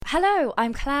Hello,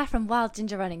 I'm Claire from Wild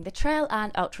Ginger Running, the trail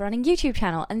and ultra running YouTube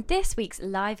channel, and this week's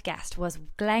live guest was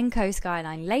Glencoe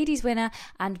Skyline ladies winner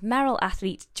and Merrill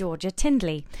athlete Georgia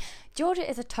Tindley. Georgia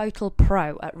is a total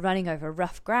pro at running over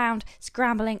rough ground,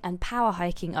 scrambling and power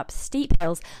hiking up steep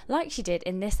hills like she did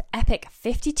in this epic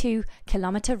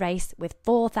 52-kilometre race with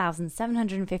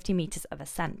 4,750 metres of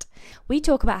ascent. We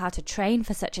talk about how to train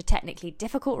for such a technically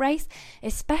difficult race,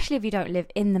 especially if you don't live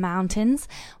in the mountains.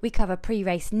 We cover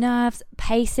pre-race nerves,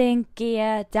 pacing,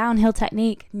 gear, downhill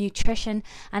technique, nutrition,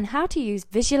 and how to use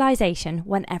visualisation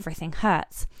when everything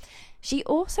hurts. She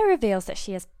also reveals that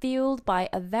she is fueled by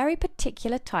a very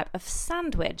particular type of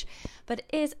sandwich, but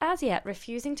is as yet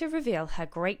refusing to reveal her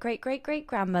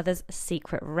great-great-great-great-grandmother's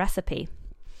secret recipe.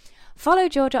 Follow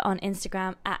Georgia on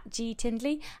Instagram at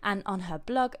gtindley and on her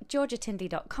blog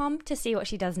georgiatindley.com to see what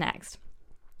she does next.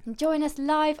 Join us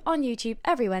live on YouTube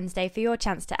every Wednesday for your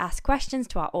chance to ask questions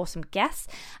to our awesome guests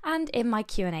and in my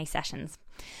Q&A sessions.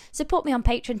 Support me on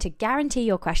Patreon to guarantee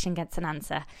your question gets an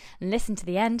answer, and listen to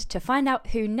the end to find out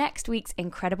who next week's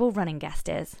incredible running guest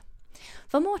is.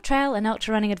 For more trail and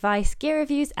ultra running advice, gear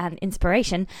reviews and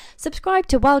inspiration, subscribe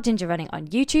to Wild Ginger Running on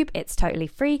YouTube, it's totally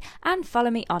free, and follow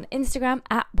me on Instagram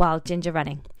at Wild Ginger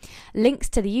Running. Links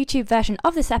to the YouTube version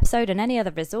of this episode and any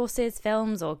other resources,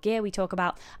 films or gear we talk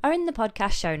about are in the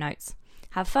podcast show notes.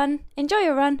 Have fun, enjoy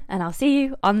your run, and I'll see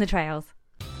you on the trails.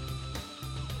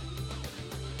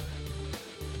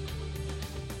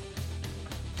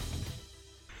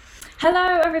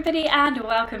 Hello everybody and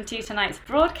welcome to tonight's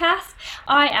broadcast.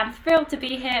 I am thrilled to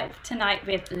be here tonight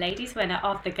with ladies winner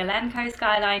of the Glencoe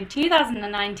Skyline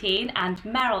 2019 and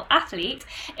Merrill athlete.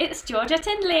 It's Georgia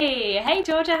Tindley. Hey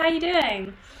Georgia, how are you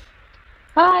doing?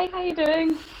 Hi, how are you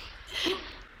doing?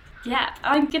 Yeah,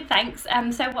 I'm good, thanks.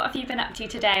 So what have you been up to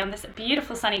today on this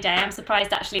beautiful sunny day? I'm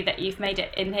surprised actually that you've made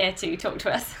it in here to talk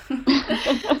to us.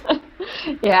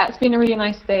 Yeah, it's been a really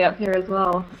nice day up here as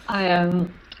well.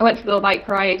 I went for a little bike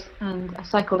ride and I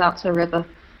cycled out to a river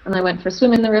and I went for a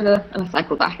swim in the river and I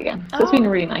cycled back again. So it's been a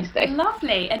really nice day.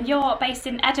 Lovely. And you're based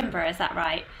in Edinburgh, is that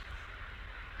right?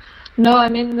 No,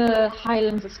 I'm in the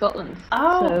Highlands of Scotland.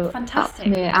 Oh, so fantastic.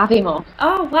 Up near Aviemore.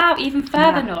 Oh, wow, even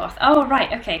further north. Oh,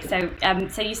 right, okay.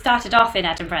 So you started off in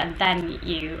Edinburgh and then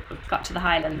you got to the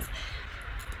Highlands.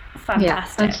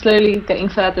 Fantastic. Yeah, I'm slowly getting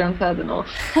further and further north.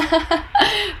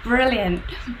 Brilliant.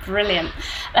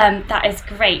 That is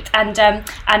great. And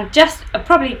just I've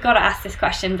probably got to ask this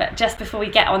question, but just before we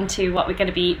get on to what we're going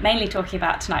to be mainly talking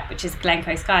about tonight, which is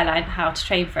Glencoe Skyline, how to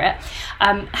train for it,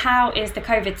 how is the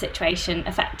COVID situation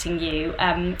affecting you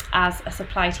as a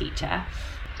supply teacher?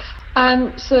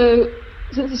 So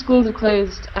since the schools are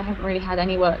closed, I haven't really had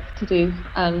any work to do.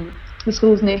 The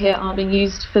schools near here aren't being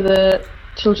used for the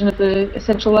children of the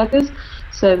essential workers,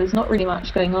 so there's not really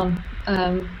much going on.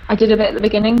 I did a bit at the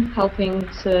beginning, helping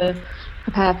to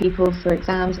prepare people for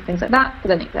exams and things like that, but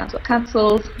then exams got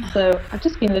cancelled, so I've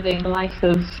just been living a life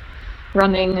of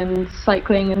running and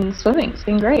cycling and swimming. It's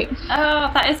been great.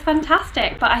 Oh, that is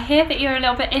fantastic, but I hear that you're a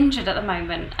little bit injured at the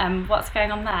moment. What's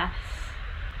going on there?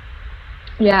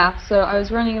 Yeah, so I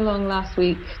was running along last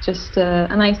week, just a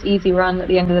nice easy run at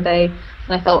the end of the day, and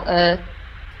I felt a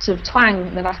sort of twang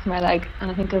in the back of my leg, and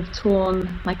I think I've torn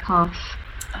my calf.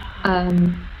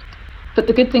 But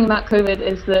the good thing about COVID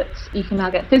is that you can now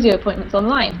get physio appointments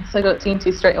online, so I got seen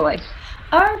to straight away.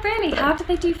 Oh really? How do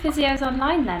they do physios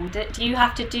online then? Do you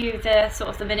have to do the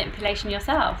sort of the manipulation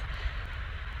yourself?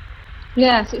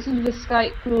 Yeah, so it's sort of a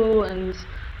Skype call and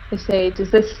they say, do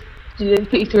they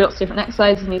put you through lots of different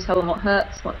exercises and you tell them what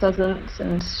hurts, what doesn't,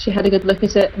 and she had a good look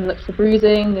at it and looked for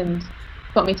bruising and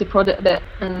got me to prod it a bit,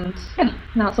 and yeah,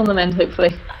 now it's on the mend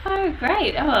hopefully. Oh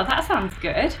great. Oh, that sounds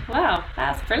good. Wow,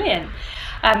 that's brilliant.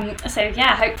 So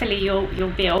yeah, hopefully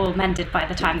you'll be all mended by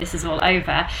the time this is all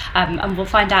over, and we'll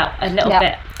find out a little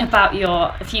bit about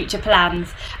your future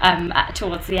plans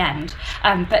towards the end.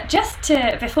 But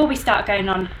before we start going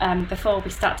on, before we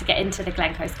start to get into the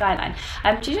Glencoe Skyline,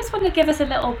 do you just want to give us a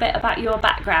little bit about your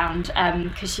background?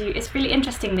 Because it's really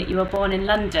interesting that you were born in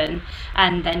London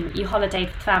and then you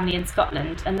holidayed with family in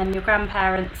Scotland, and then your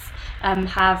grandparents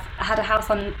have had a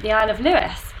house on the Isle of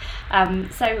Lewis.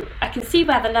 So I can see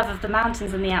where the love of the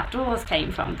mountains and the outdoors came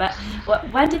from, but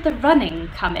when did the running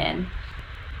come in?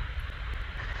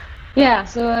 Yeah,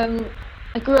 so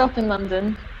I grew up in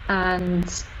London and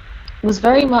was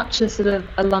very much a sort of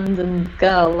a London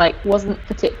girl, like wasn't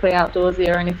particularly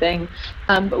outdoorsy or anything,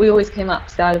 but we always came up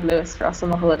to the Isle of Lewis for us on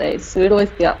the holidays, so we'd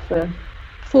always be up for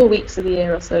 4 weeks of the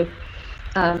year or so,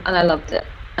 and I loved it.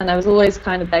 And I was always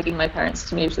kind of begging my parents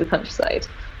to move to the countryside.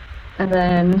 And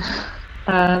then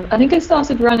I think I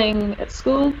started running at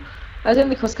school. I was in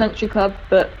the cross country club,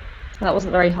 but that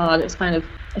wasn't very hard. It's kind of,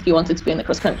 if you wanted to be in the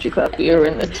cross country club, you were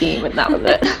in the team, and that was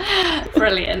it.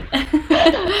 Brilliant.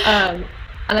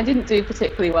 And I didn't do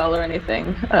particularly well or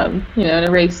anything. In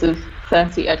a race of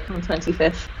 30, I'd come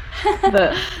 25th.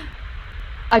 But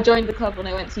I joined the club when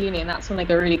I went to uni, and that's when I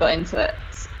really got into it.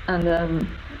 And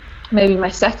maybe my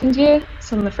second year,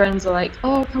 some of my friends were like,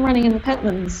 "Oh, come running in the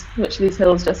Pentlands," which are these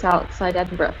hills just outside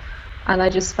Edinburgh. And I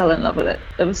just fell in love with it.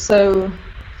 It was so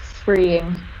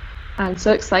freeing and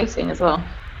so exciting as well.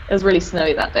 It was really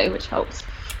snowy that day, which helped.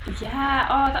 Yeah,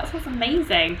 oh, that sounds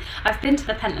amazing. I've been to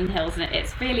the Pentland Hills, and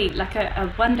it's really like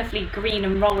a wonderfully green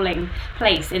and rolling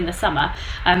place in the summer.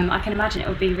 I can imagine it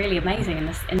would be really amazing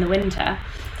in the winter.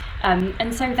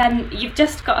 And so then you've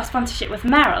just got a sponsorship with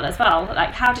Merrill as well.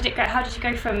 Like, how did it go? How did you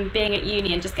go from being at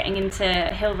uni and just getting into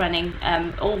hill running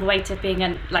all the way to being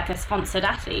a sponsored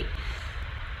athlete?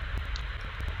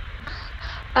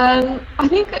 I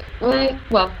think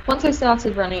once I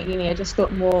started running at uni, I just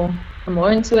got more and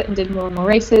more into it and did more and more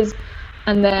races.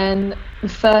 And then the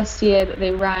first year that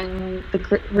they ran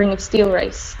the Ring of Steel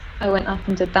race, I went up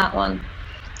and did that one,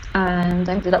 and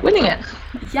I ended up winning it.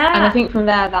 Yeah. And I think from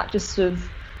there that just sort of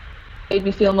made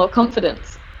me feel more confident.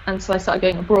 And so I started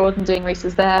going abroad and doing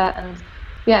races there, and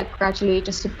gradually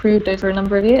just improved over a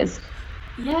number of years.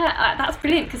 Yeah, that's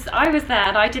brilliant, because I was there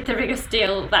and I did the Ring of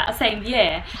Steel that same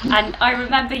year, and I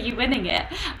remember you winning it,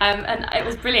 and it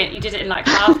was brilliant. You did it in like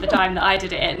half the time that I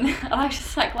did it in, and I was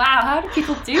just like, wow, how do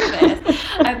people do this?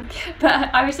 But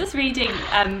I was just reading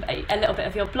a little bit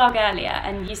of your blog earlier,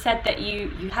 and you said that you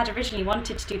had originally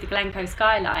wanted to do the Glencoe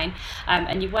Skyline,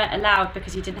 and you weren't allowed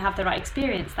because you didn't have the right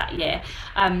experience that year.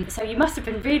 So you must have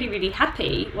been really, really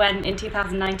happy when in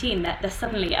 2019 that there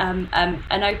suddenly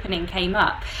an opening came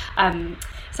up.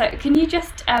 So can you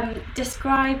just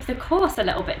describe the course a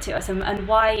little bit to us, and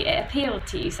why it appealed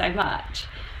to you so much?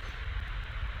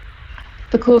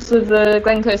 The course of the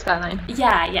Glencoe Skyline?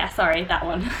 Yeah, sorry, that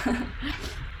one.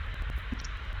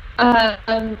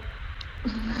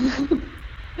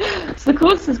 So the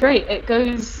course is great.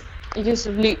 You just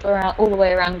sort of loop around all the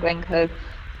way around Glencoe,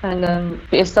 and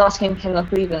but you're starting in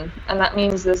Kinlochleven, and that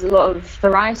means there's a lot of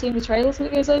variety in the trails that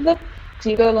it goes over. So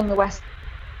you go along the west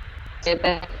a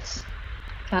bit,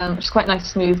 which is quite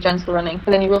nice, smooth, gentle running.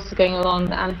 But then you're also going along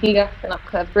the Annahegath and up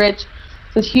Curved Bridge. So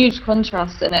there's huge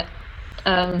contrast in it.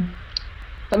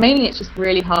 But mainly it's just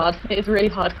really hard. It is a really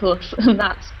hard course, and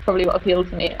that's probably what appealed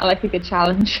to me. I like a good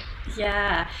challenge.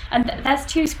 Yeah, and there's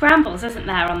 2 scrambles, isn't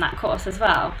there, on that course as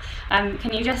well?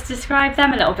 Can you just describe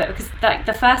them a little bit? Because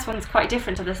the first one's quite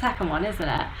different to the second one, isn't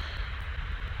it?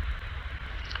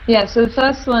 Yeah, so the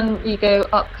first one, you go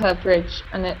up Curved Bridge,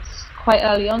 and it's quite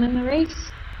early on in the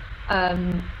race.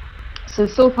 So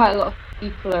there's still quite a lot of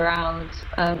people around.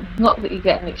 Not that you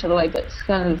get in each other way, but it's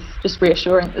kind of just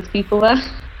reassuring that there's people there.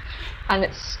 And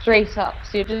it's straight up,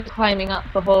 so you're just climbing up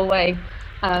the whole way,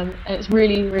 and it's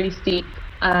really, really steep.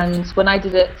 And when I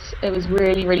did it, it was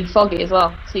really, really foggy as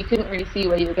well, so you couldn't really see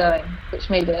where you were going, which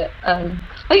made it, I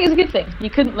think it was a good thing. You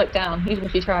couldn't look down, even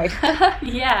if you tried.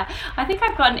 Yeah, I think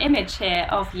I've got an image here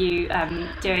of you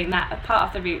doing that part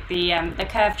of the route, the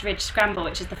Curved Ridge Scramble,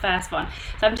 which is the first one.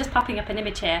 So I'm just popping up an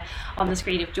image here on the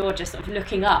screen of Georgia sort of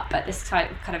looking up at this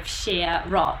kind of sheer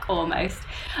rock almost.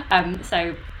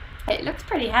 So it looks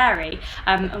pretty hairy,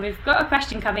 and we've got a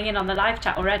question coming in on the live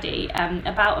chat already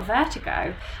about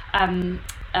vertigo,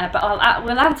 but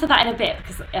we'll answer that in a bit,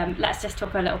 because let's just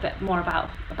talk a little bit more about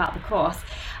the course.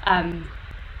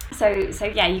 So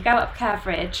yeah, you go up Curved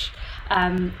Ridge,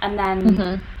 and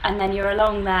then you're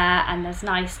along there, and there's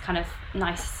nice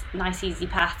easy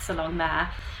paths along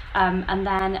there. And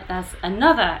then there's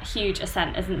another huge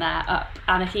ascent, isn't there, up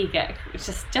Annahegath, which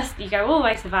is just you go all the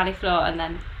way to the valley floor and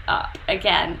then up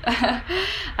again.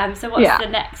 So what's the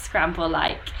next scramble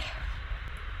like?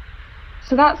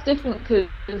 So that's different because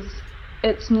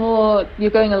it's more,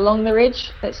 you're going along the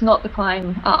ridge, it's not the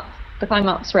climb up. The climb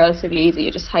up's relatively easy,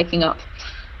 you're just hiking up.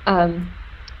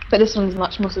 But this one's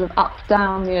much more sort of up,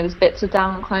 down, there's bits of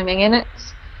down climbing in it.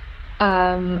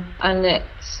 And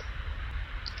it's,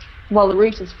 while the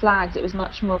route is flagged, it was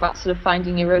much more about sort of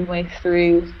finding your own way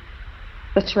through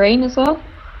the terrain as well.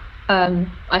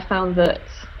 I found that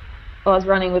I was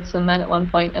running with some men at one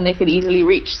point, and they could easily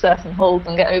reach certain holes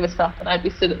and get over stuff, and I'd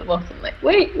be stood at the bottom like,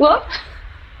 wait, what?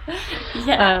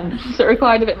 Yeah. So it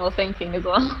required a bit more thinking as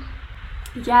well.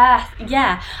 Yeah.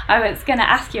 I was going to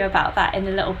ask you about that in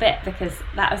a little bit, because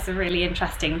that was a really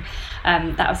interesting.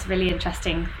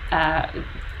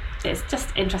 It's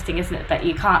just interesting, isn't it, that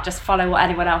you can't just follow what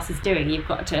anyone else is doing. You've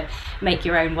got to make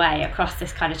your own way across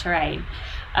this kind of terrain.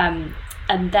 And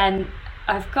then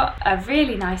I've got there's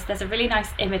a really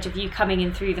nice image of you coming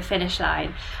in through the finish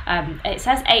line. It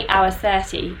says 8 hours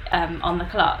 30 on the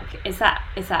clock. Is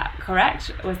that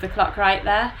correct? Was the clock right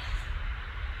there?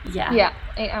 Yeah,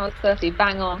 8 hours 30,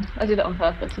 bang on. I did it on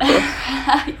purpose, of course.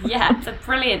 Yeah, it's a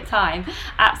brilliant time,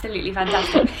 absolutely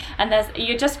fantastic. And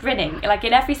you're just grinning, like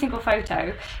in every single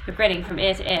photo, you're grinning from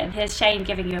ear to ear. And here's Shane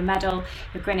giving you a medal,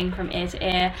 you're grinning from ear to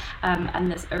ear.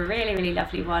 And there's a really, really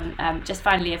lovely one, just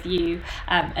finally of you.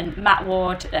 And Matt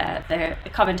Ward, the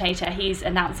commentator, he's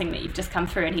announcing that you've just come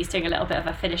through, and he's doing a little bit of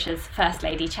a Finishers First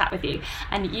Lady chat with you.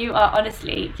 And you are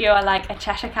like a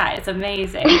Cheshire cat. It's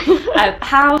amazing.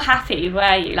 How happy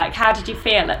were you? Like, how did you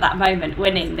feel at that moment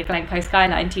winning the Glencoe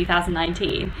Skyline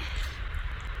 2019?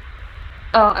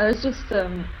 Oh, I was just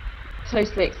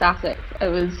totally ecstatic. It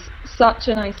was such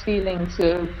a nice feeling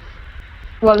to.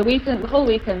 Well, the whole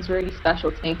weekend's really special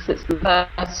to me because it's the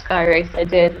first Sky race I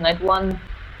did, and I'd won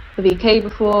the VK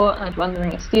before, and I'd won the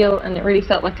Ring of Steel, and it really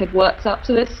felt like I'd worked up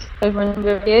to this over a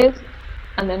number of years.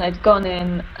 And then I'd gone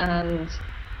in and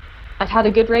I'd had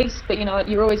a good race, but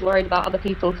you're always worried about other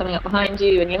people coming up behind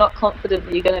you, and you're not confident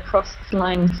that you're going to cross the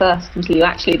line first until you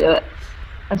actually do it.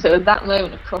 And so at that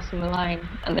moment of crossing the line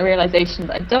and the realisation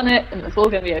that I'd done it and it's all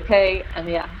going to be okay, and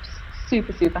yeah, just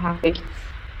super, super happy.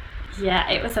 Yeah,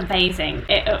 it was amazing.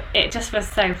 It just was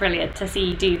so brilliant to see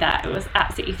you do that. It was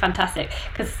absolutely fantastic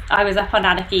because I was up on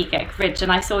Annaghega Ridge and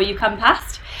I saw you come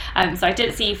past. So I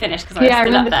didn't see you finish because I was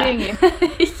still up there. Seeing you.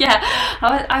 Yeah,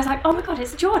 I was like, oh my god,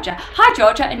 it's Georgia. Hi,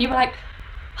 Georgia, and you were like,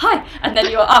 hi, and then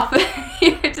you were off.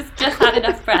 You just had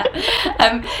enough breath.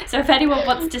 So if anyone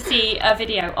wants to see a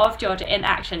video of Georgia in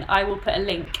action, I will put a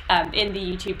link in the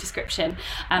YouTube description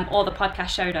or the podcast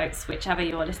show notes, whichever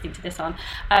you're listening to this on,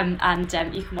 and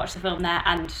you can watch the film there.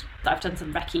 And I've done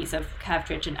some recce's of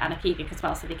Curved Ridge and Annaghega as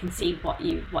well, so they can see what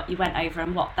you went over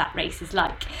and what that race is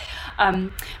like.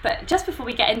 But just before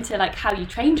we get into like how you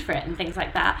trained for it and things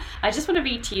like that, I just want to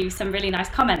read to you some really nice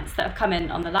comments that have come in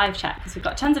on the live chat, because we've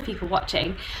got tons of people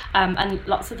watching, and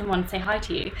lots of them want to say hi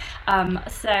to you.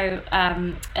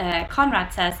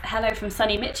 Conrad says hello from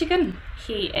sunny Michigan.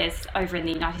 He is over in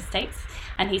the United States,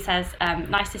 and he says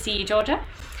nice to see you, Georgia.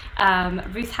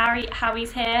 Ruth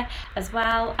Howie's here as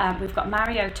well. We've got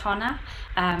Mario Tonna,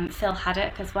 Phil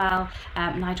Haddock as well.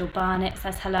 Nigel Barnett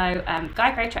says hello.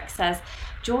 Guy Greytrex says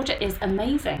Georgia is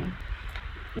amazing.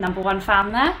 #1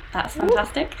 fan there. That's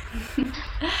fantastic.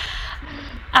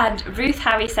 And Ruth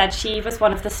Howie said she was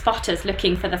one of the spotters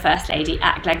looking for the First Lady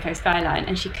at Glencoe Skyline,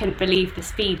 and she couldn't believe the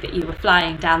speed that you were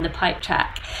flying down the pike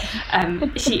track.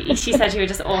 She said you were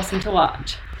just awesome to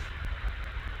watch.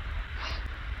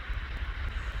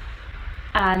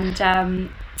 And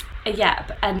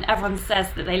and everyone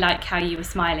says that they like how you were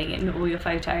smiling in all your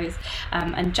photos.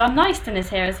 And John Nyston is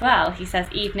here as well. He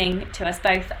says evening to us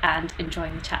both and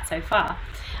enjoying the chat so far.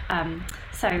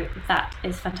 So that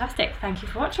is fantastic. Thank you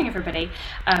for watching, everybody,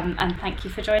 and thank you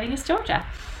for joining us, Georgia.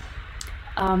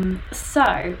 Now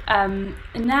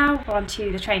we're on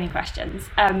to the training questions.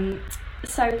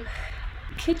 So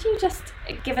could you just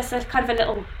give us a kind of a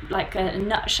little, like a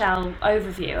nutshell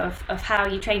overview of how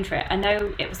you trained for it? I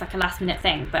know it was like a last minute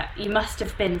thing, but you must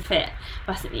have been fit,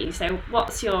 mustn't you? So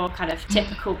what's your kind of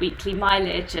typical weekly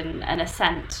mileage and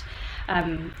ascent,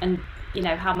 and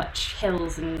how much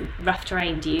hills and rough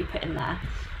terrain do you put in there?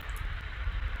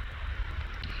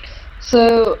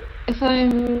 So if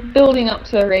I'm building up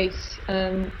to a race,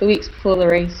 the weeks before the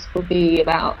race will be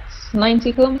about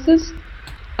 90 kilometres.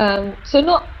 So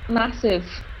not massive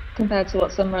compared to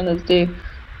what some runners do,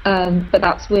 but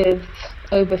that's with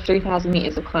over 3,000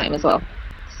 metres of climb as well.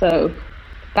 So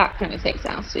that kind of takes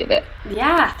it out to a bit.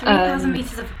 Yeah, 3,000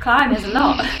 metres of climb is a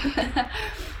lot.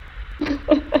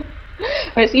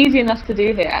 Well, it's easy enough to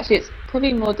do here. Actually, it's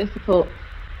probably more difficult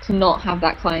to not have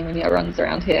that climb when you runs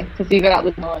around here, because you go out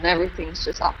the door and everything's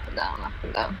just up and down, up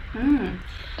and down.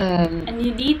 And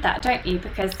you need that, don't you?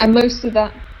 Because most of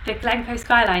that. The Glencoe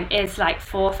Skyline is like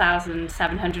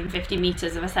 4,750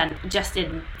 metres of ascent just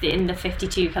in the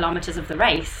 52 kilometres of the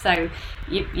race. So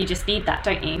you just need that,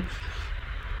 don't you?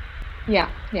 Yeah,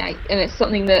 and it's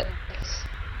something that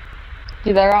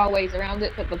there are ways around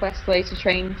it, but the best way to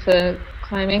train for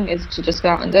climbing is to just go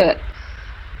out and do it.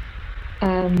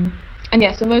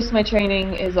 So most of my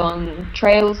training is on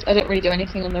trails. I don't really do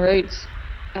anything on the roads,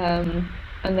 and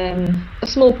then a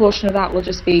small portion of that will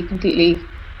just be completely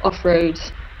off-road,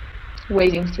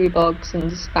 wading through bogs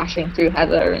and bashing through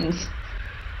heather and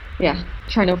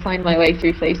trying to find my way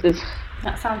through places.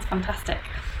 That sounds fantastic.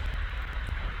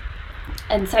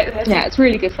 And so it's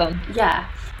really good fun. Yeah.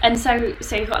 And so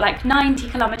you've got like 90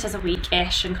 kilometres a week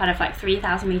ish and kind of like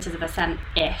 3,000 metres of ascent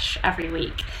ish every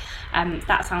week.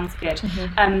 That sounds good.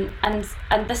 Mm-hmm.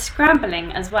 And the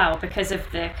scrambling as well, because of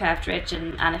the curved ridge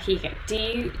and Annahegan.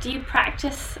 Do you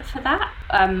practice for that,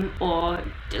 or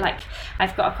like,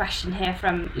 I've got a question here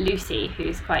from Lucy,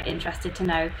 who's quite interested to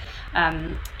know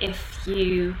if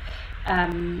you.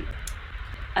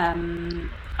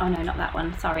 Oh no, not that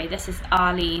one. Sorry, this is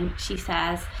Arlene. She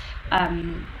says.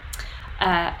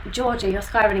 Georgia, your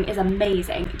skyrunning is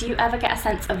amazing. Do you ever get a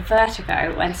sense of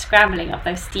vertigo when scrambling up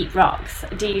those steep rocks?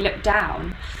 Do you look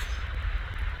down?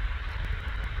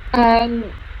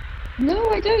 No,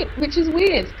 I don't, which is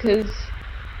weird because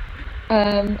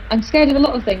I'm scared of a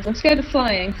lot of things. I'm scared of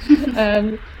flying,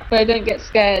 but I don't get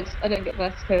scared. I don't get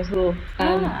vertigo at all.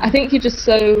 I think you're just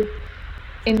so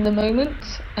in the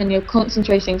moment and you're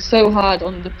concentrating so hard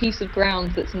on the piece of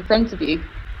ground that's in front of you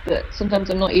that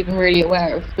sometimes I'm not even really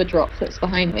aware of the drop that's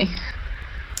behind me.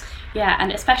 Yeah,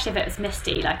 and especially if it was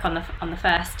misty, like on the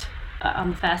first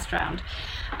round,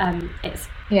 it's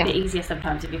a bit easier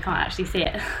sometimes if you can't actually see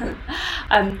it.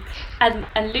 And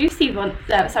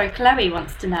Chloe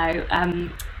wants to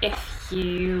know if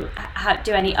you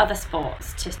do any other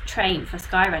sports to train for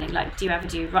skyrunning. Like, do you ever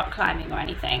do rock climbing or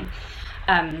anything?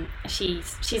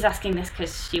 She's asking this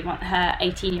because her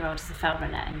 18-year-old is a fell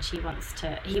runner, and he wants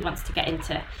to get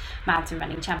into mountain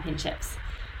running championships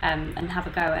and have a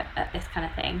go at this kind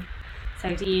of thing.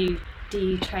 So do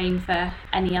you train for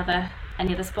any other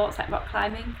sports like rock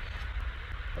climbing?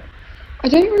 I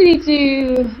don't really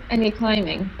do any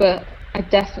climbing, but I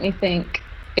definitely think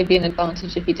it'd be an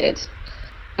advantage if you did,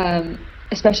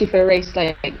 especially for a race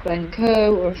like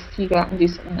Glencoe, or if you go out and do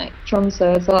something like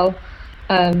Tromsø as well.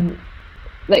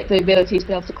 Like the ability to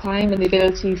be able to climb and the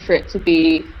ability for it to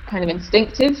be kind of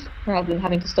instinctive rather than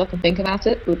having to stop and think about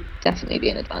it would definitely be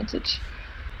an advantage.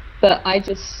 But I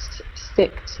just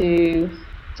stick to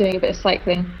doing a bit of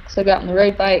cycling. So I go out on the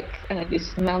road bike and I do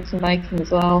some mountain biking as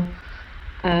well.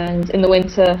 And in the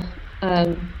winter,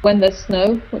 when there's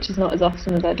snow, which is not as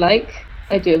often as I'd like,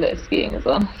 I do a bit of skiing as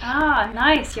well. Ah,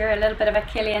 nice. You're a little bit of a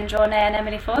Kilian Jornet and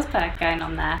Emily Forsberg going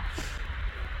on there.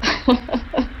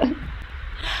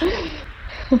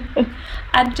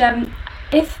 And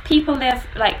if people live,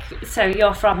 like, so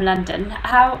you're from London,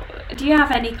 how do you have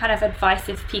any kind of advice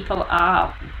if people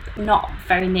are not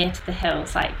very near to the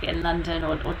hills, like in London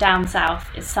or down south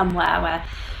is somewhere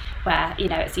where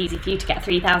it's easy for you to get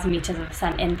 3,000 metres of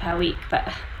ascent in per week,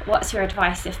 but what's your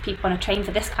advice if people want to train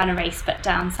for this kind of race but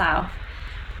down south?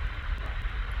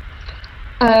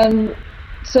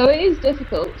 So it is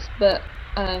difficult, but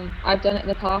I've done it in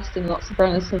the past, and lots of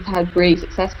runners have had really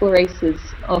successful races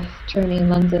of training in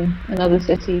London and other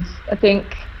cities. I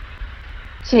think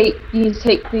you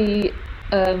take the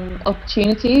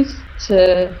opportunities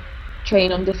to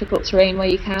train on difficult terrain where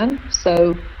you can.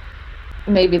 So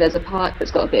maybe there's a park that's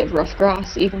got a bit of rough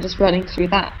grass. Even just running through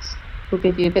that will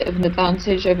give you a bit of an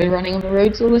advantage over running on the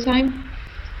roads all the time.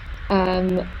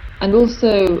 And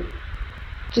also,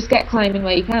 just get climbing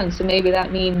where you can. So maybe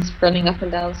that means running up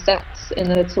and down steps in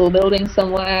a tall building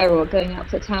somewhere, or going out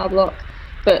to a tower block.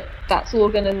 But that's all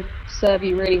going to serve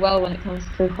you really well when it comes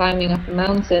to climbing up a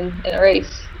mountain in a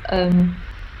race.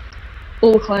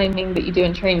 All climbing that you do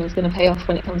in training is going to pay off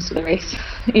when it comes to the race.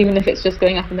 Even if it's just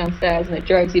going up and down stairs and it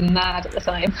drives you mad at the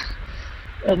time,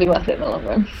 it'll be worth it in the long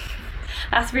run.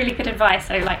 That's really good advice.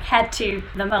 So, like, head to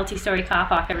the multi-storey car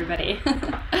park, everybody.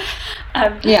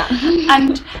 Yeah.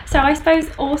 And so I suppose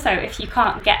also, if you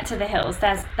can't get to the hills,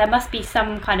 there must be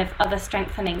some kind of other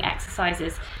strengthening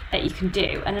exercises that you can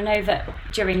do. And I know that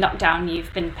during lockdown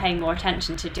you've been paying more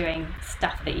attention to doing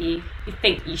stuff that you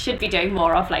think you should be doing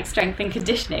more of, like strength and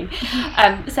conditioning.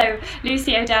 So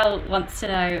Lucy O'Dell wants to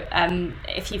know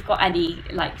if you've got any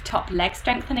like top leg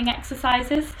strengthening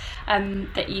exercises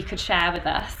that you could share with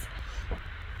us.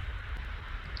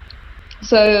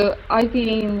 So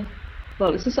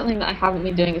this is something that I haven't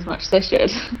been doing as much as I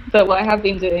should, but what I have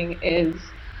been doing is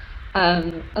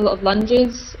a lot of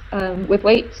lunges with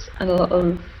weights and a lot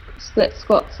of split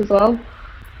squats as well.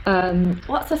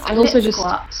 What's a split and also just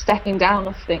squat? stepping down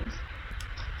off things.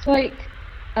 It's like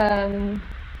you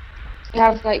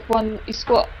have like you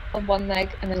squat on one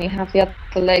leg and then you have the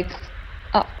other leg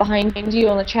up behind you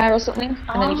on a chair or something,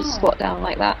 and then you just squat down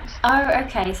like that. Oh,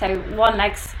 okay. So one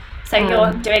leg's So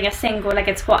you're doing a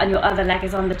single-legged squat and your other leg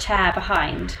is on the chair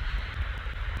behind.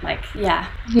 Like, yeah.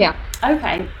 Yeah.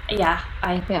 Okay. Yeah.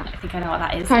 I think I know what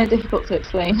that is. Kind of difficult to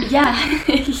explain. Yeah.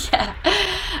 Yeah.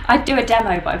 I'd do a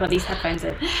demo, but I've got these headphones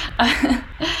in.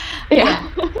 Yeah.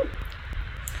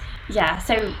 Yeah.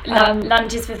 So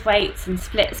lunges with weights and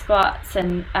split squats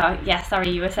and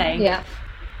sorry, you were saying. Yeah.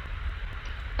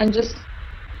 And just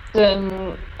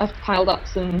I've piled up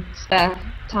some spare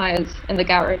tyres in the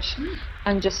garage,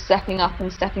 and just stepping up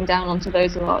and stepping down onto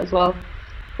those a lot as well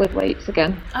with weights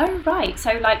again. Oh, right.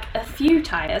 So like a few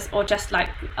tyres, or just like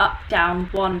up, down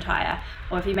one tyre?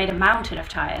 Or have you made a mountain of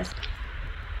tyres?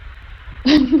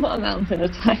 Not a mountain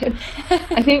of tyres.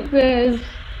 I think there's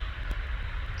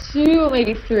 2 or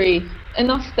maybe 3.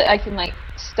 Enough that I can like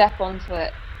step onto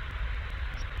it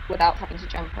without having to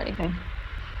jump or anything.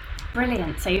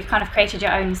 Brilliant. So you've kind of created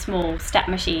your own small step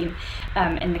machine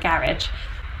in the garage.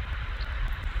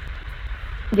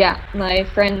 Yeah, my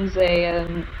friend's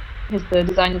he's the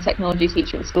design and technology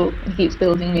teacher at school. He keeps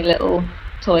building me little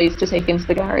toys to take into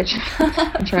the garage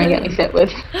and try and get me fit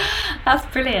with. That's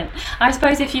brilliant. I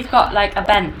suppose if you've got like a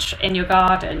bench in your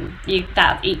garden,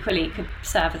 that equally could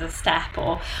serve as a step,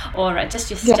 or just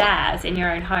your stairs in your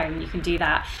own home. You can do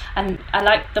that. And I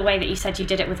like the way that you said you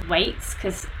did it with weights,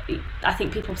 because I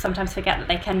think people sometimes forget that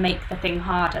they can make the thing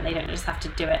harder. They don't just have to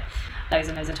do it loads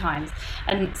and loads of times.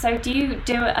 And so do you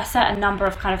do a certain number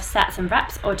of kind of sets and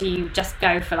reps, or do you just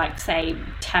go for like, say,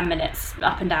 10 minutes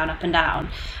up and down?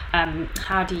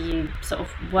 How do you sort of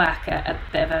work a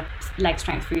bit of a leg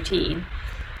strength routine?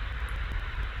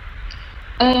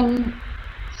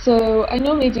 So I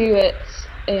normally do it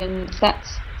in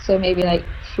sets, so maybe like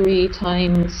 3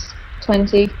 times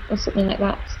 20 or something like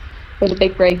that, with a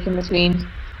big break in between.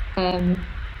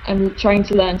 I'm trying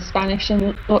to learn Spanish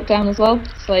in lockdown as well,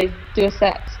 so I do a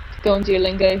set, go on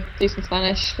Duolingo, do some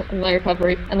Spanish in my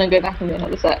recovery, and then go back and do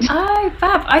another set. Oh,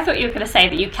 fab. I thought you were going to say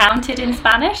that you counted in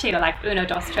Spanish. You were like, 1,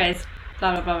 2, 3,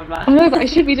 blah, blah, blah, blah. I know, but I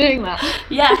should be doing that.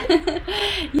 Yeah.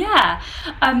 Yeah.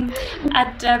 And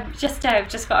just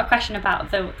got a question about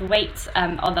the weights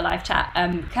on the live chat.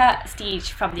 Kurt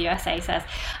Steege from the USA says,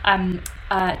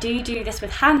 do you do this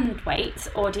with hand weights,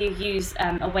 or do you use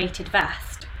a weighted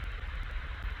vest?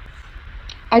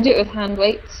 I do it with hand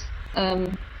weights,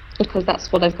 because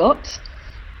that's what I've got,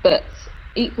 but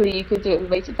equally you could do it with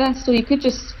weighted vest, or you could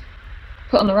just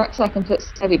put on a rucksack and put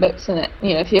heavy books in it.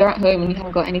 You know, if you're at home and you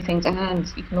haven't got anything to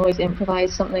hand, you can always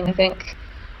improvise something, I think.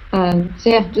 So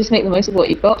yeah, just make the most of what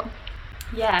you've got.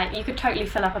 Yeah, you could totally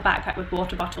fill up a backpack with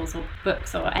water bottles or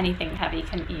books or anything heavy,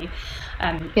 couldn't you?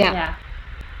 Yeah.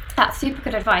 That's super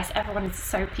good advice. Everyone is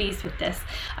so pleased with this,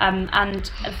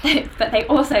 but they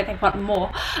want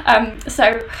more.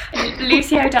 So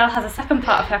Lucy O'Dell has a second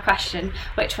part of her question,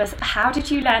 which was, how did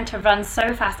you learn to run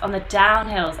so fast on the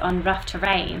downhills on rough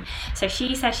terrain? So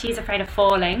she says she's afraid of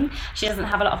falling. She doesn't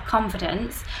have a lot of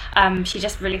confidence. She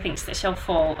just really thinks that she'll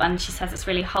fall, and she says it's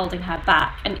really holding her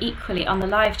back. And equally on the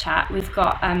live chat, we've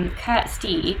got Kurt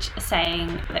Steege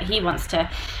saying that he wants to,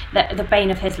 that the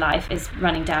bane of his life is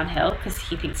running downhill because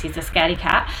he thinks he's a scaredy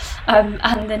cat.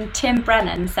 And then Tim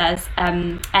Brennan says,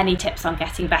 any tips on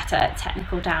getting better at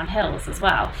technical downhills as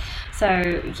well? So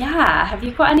yeah, have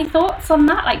you got any thoughts on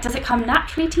that? Like, does it come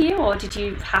naturally to you, or did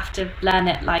you have to learn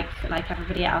it like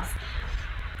everybody else?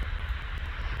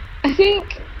 I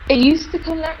think it used to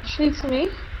come naturally to me,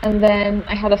 and then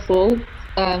I had a fall.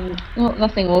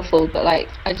 Nothing awful, but like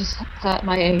I just hurt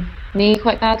my knee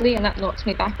quite badly, and that knocked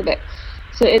me back a bit.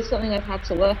 So it's something I've had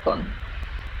to work on.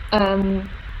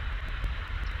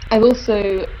 I've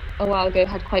also, a while ago,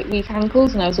 had quite weak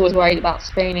ankles, and I was always worried about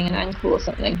spraining an ankle or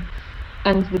something.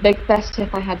 And the best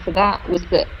tip I had for that was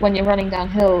that when you're running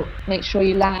downhill, make sure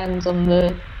you land on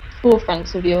the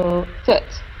forefront of your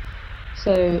foot.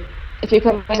 So if you're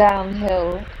coming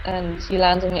downhill and you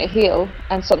land on your heel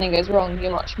and something goes wrong,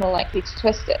 you're much more likely to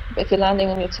twist it. But if you're landing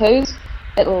on your toes,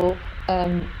 it'll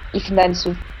you can then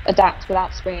sort of adapt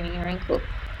without spraining your ankle.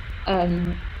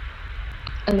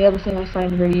 And the other thing I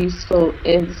find really useful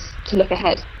is to look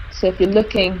ahead. So if you're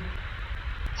looking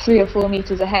 3 or 4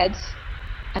 meters ahead,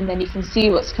 and then you can see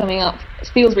what's coming up, it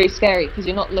feels really scary because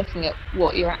you're not looking at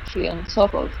what you're actually on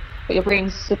top of, but your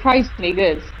brain's surprisingly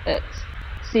good at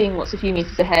seeing what's a few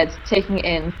meters ahead, taking it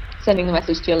in, sending the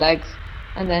message to your legs,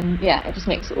 and then yeah, it just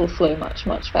makes it all flow much,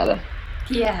 much better.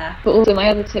 Yeah. But also my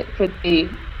other tip would be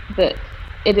that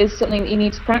it is something that you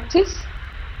need to practice.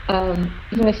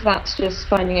 Even if that's just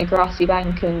finding a grassy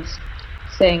bank and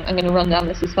saying, I'm going to run down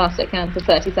this as fast as I can for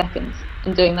 30 seconds,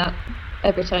 and doing that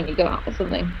every time you go out or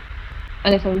something.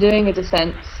 And if I'm doing a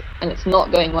descent and it's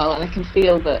not going well, and I can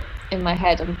feel that in my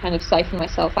head I'm kind of psyching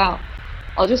myself out,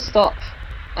 I'll just stop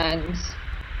and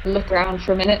look around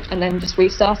for a minute and then just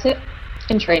restart it.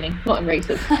 In training, not in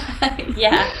races.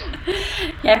 Yeah,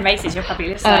 in races you're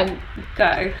probably just like,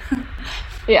 go.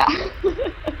 Yeah.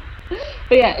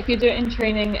 But yeah, if you do it in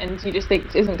training and you just think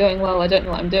it isn't going well, I don't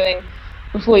know what I'm doing,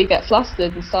 before you get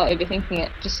flustered and start overthinking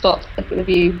it, just stop, look at the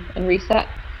view and reset.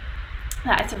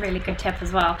 That is a really good tip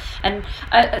as well. And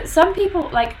some people,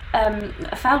 like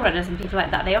fell runners and people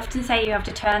like that, they often say you have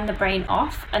to turn the brain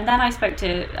off. And then I spoke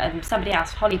to somebody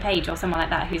else, Holly Page or someone like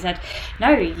that, who said, no,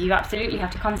 you absolutely have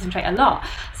to concentrate a lot.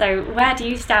 So where do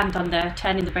you stand on the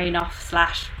turning the brain off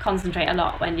 / concentrate a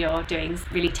lot when you're doing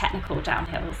really technical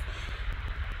downhills?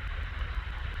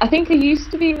 I think I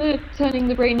used to be the turning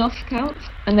the brain off count,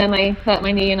 and then I hurt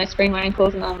my knee and I sprained my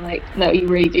ankles, and I'm like, no, you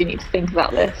really do need to think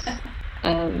about this.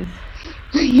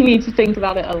 You need to think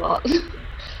about it a lot.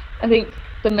 I think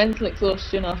the mental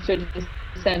exhaustion after a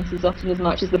descent is often as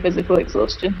much as the physical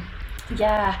exhaustion.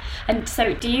 Yeah, and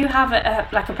so do you have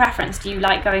a preference? Do you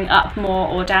like going up more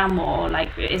or down more?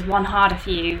 Like, is one harder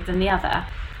for you than the other?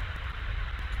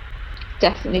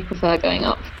 Definitely prefer going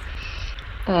up.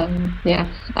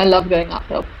 Yeah, I love going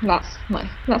uphill. That's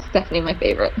definitely my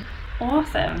favourite.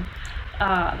 Awesome.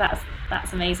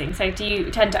 That's amazing. So do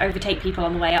you tend to overtake people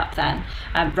on the way up then,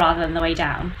 rather than the way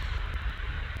down?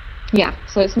 Yeah,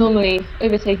 so it's normally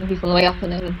overtaking people on the way up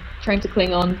and then trying to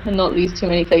cling on and not lose too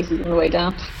many places on the way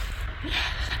down.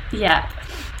 Yeah,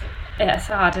 it's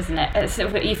hard, isn't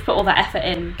it? You've put all that effort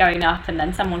in going up, and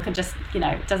then someone can just,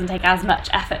 it doesn't take as much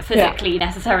effort physically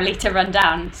necessarily to run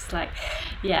down. It's like,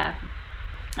 yeah.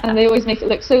 And they always make it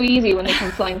look so easy when they come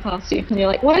flying past you, and you're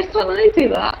like, why can't I do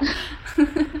that?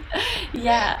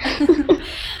 Yeah.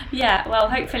 Yeah, well,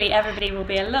 hopefully everybody will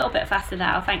be a little bit faster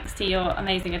now thanks to your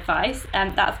amazing advice,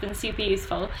 and that's been super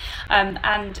useful.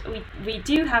 And we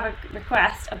do have a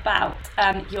request about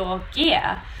your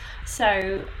gear.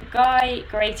 So Guy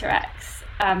Greatorex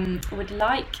would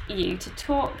like you to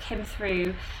talk him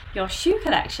through your shoe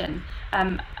collection,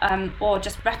 or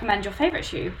just recommend your favourite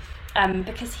shoe.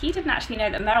 Because he didn't actually know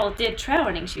that Merrell did trail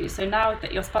running shoes. So now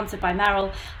that you're sponsored by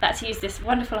Merrell, let's use this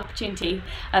wonderful opportunity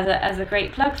as a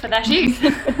great plug for their shoes. So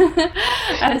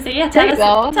yeah, tell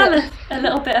us a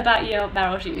little bit about your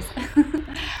Merrell shoes.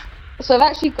 So I've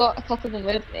actually got a couple of them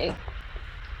with me.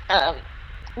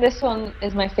 This one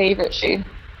is my favourite shoe.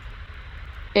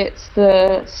 It's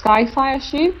the Skyfire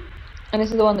shoe, and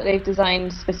this is the one that they've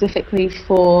designed specifically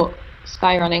for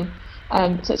sky running.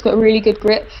 So it's got a really good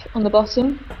grip on the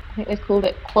bottom. I think they've called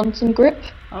it Quantum Grip.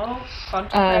 Oh,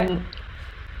 Quantum Grip.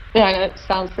 Yeah, I know, it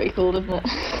sounds pretty cool, doesn't it?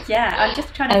 Yeah, I'm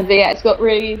just trying to... yeah, it's got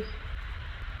really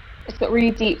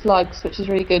deep lugs, which is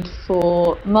really good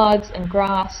for mud and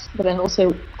grass, but then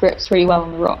also grips really well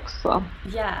on the rocks as well.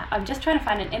 Yeah, I'm just trying to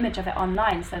find an image of it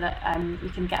online so that we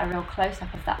can get a real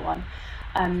close-up of that one.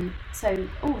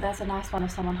 There's a nice one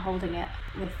of someone holding it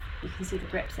with, you can see the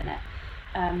grips in it.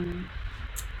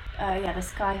 The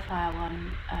Skyfire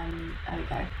one, there we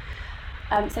go.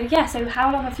 So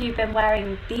how long have you been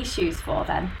wearing these shoes for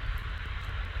then?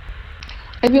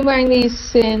 I've been wearing these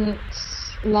since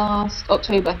last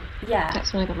October. Yeah.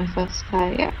 That's when I got my first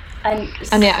pair, yeah.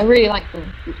 And yeah, I really like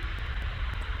them.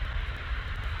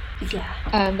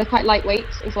 Yeah. They're quite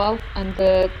lightweight as well, and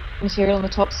the material on the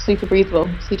top's super breathable,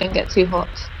 so you don't get too hot,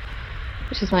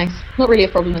 which is nice. Not really a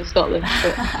problem in Scotland,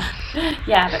 but...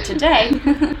 Yeah, but today,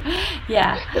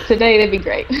 yeah. But today they'd be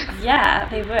great. Yeah,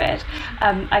 they would.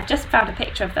 I've just found a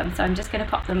picture of them, so I'm just going to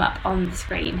pop them up on the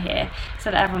screen here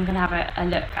so that everyone can have a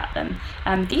look at them.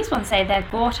 These ones say they're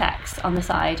Gore-Tex on the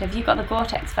side. Have you got the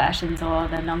Gore-Tex versions or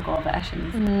the non-Gore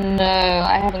versions? No,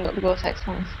 I haven't got the Gore-Tex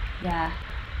ones. Yeah.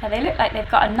 Now they look like they've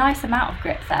got a nice amount of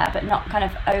grip there, but not kind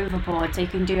of overboard, so you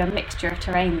can do a mixture of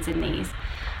terrains in these.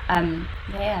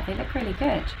 Yeah, they look really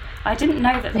good. I didn't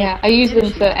know that they... Yeah, I use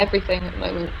them for everything at the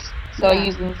moment. So I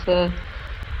use them for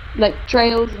like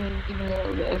trails and even a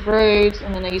little bit of roads,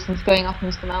 and then I use them for going up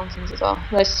into the mountains as well.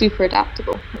 They're super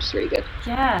adaptable, which is really good.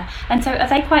 Yeah, and so are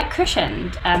they quite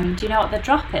cushioned? Do you know what the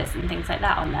drop is and things like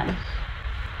that on them?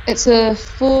 It's a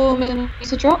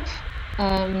 4mm drop,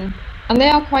 and they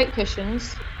are quite cushioned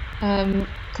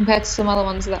compared to some other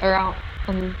ones that are out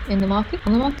in the market.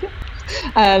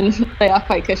 They are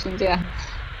quite cushioned, yeah.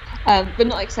 But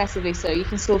not excessively so. You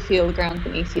can still feel the ground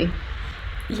beneath you.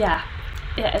 Yeah,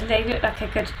 they look like a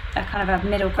kind of a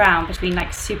middle ground between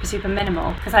like super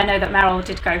minimal. Because I know that Merrell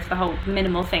did go for the whole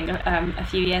minimal thing a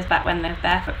few years back when the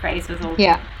barefoot craze was all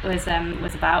was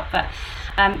about. But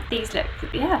these look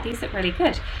really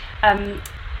good.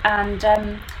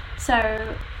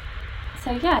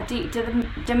 So yeah,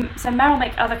 so Merrell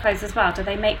make other clothes as well? Do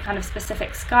they make kind of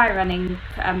specific sky running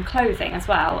clothing as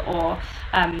well, or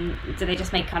do they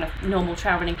just make kind of normal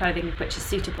trail running clothing which is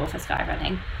suitable for sky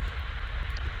running?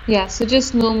 Yeah, so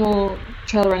just normal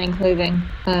trail running clothing.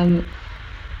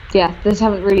 They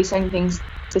haven't really said anything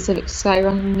specific to sky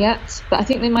running yet, but I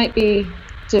think they might be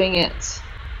doing it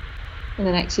in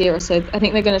the next year or so. I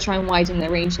think they're going to try and widen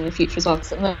their range in the future as well,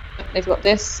 because they've got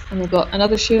this and they've got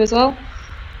another shoe as well.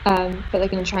 but they're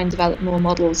going to try and develop more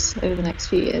models over the next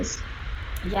few years.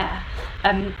 Yeah,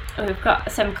 we've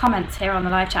got some comments here on the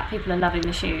live chat. People are loving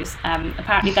the shoes.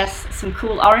 Apparently there's some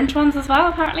cool orange ones as well,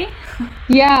 apparently.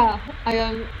 Yeah,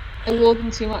 I wore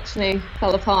them too much and they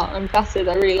fell apart. I'm gutted.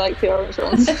 I really like the orange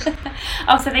ones.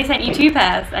 Oh, so they sent you 2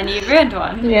 pairs and you ruined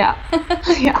one? Yeah.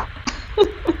 Yeah.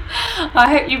 I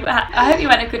hope you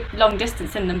went a good long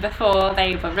distance in them before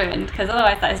they were ruined, because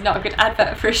otherwise that is not a good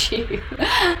advert for a shoe.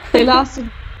 They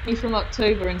lasted me from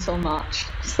October until March,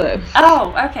 so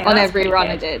okay, on every run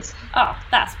I did. Oh,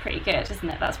 that's pretty good, isn't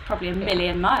it? That's probably a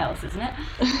million miles, isn't it?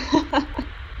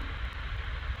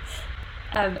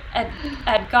 And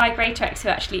Guy Greatorex, who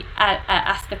actually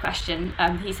asked the question,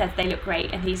 he says they look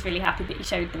great and he's really happy that you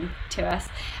showed them to us.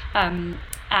 And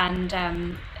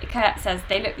Kurt says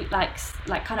they look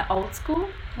like kind of old school,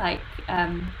 like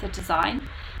the design,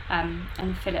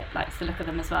 and Philip likes the look of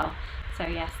them as well. So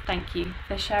yes, thank you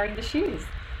for sharing the shoes.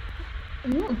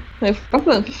 No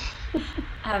problem.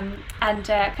 And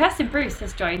Kirsten Bruce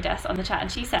has joined us on the chat,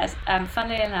 and she says,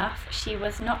 funnily enough, she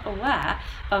was not aware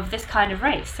of this kind of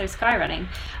race, so skyrunning,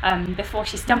 before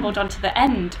she stumbled onto the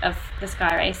end of the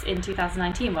Sky Race in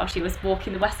 2019 while she was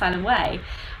walking the West Island Way,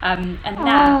 and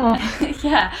now,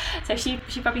 yeah, so she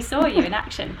probably saw you in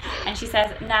action, and she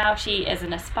says now she is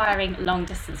an aspiring long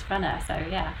distance runner. So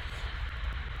yeah,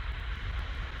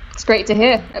 it's great to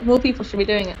hear. More people should be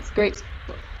doing it. It's great.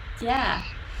 Yeah.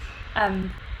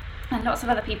 And lots of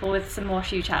other people with some more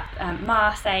shoe chat.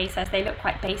 Marseille says they look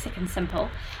quite basic and simple.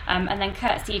 And then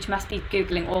Kurt Siege must be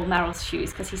Googling all Merrill's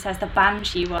shoes, because he says the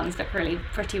Banshee ones look really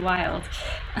pretty wild.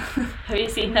 Have you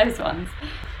seen those ones?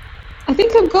 I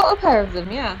think I've got a pair of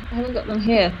them, yeah. I haven't got them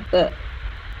here, but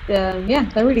yeah,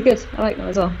 they're really good. I like them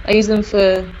as well. I use them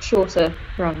for shorter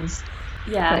runs.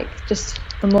 Yeah. Like just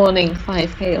the morning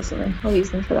 5k or something. I'll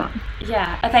use them for that.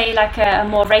 Yeah. Are they like a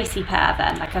more racy pair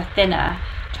then, like a thinner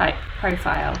type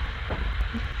profile?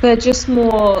 They're just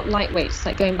more lightweight,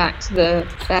 like going back to the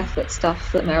barefoot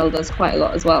stuff that Merrill does quite a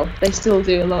lot as well. They still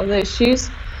do a lot of those shoes,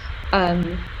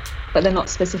 but they're not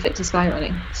specific to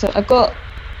skyrunning. So I've got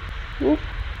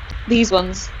these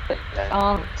ones, but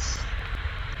aren't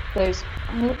those.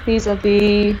 These are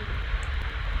I'm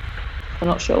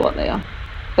not sure what they are,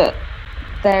 but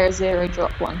they're a 0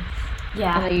 drop one.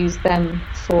 Yeah. And I use them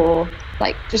for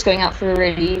like just going out for a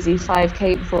really easy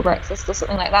 5k before breakfast or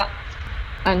something like that.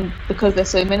 And because they're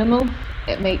so minimal,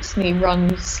 it makes me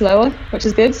run slower, which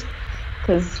is good,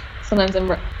 because sometimes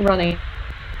I'm running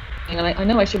and I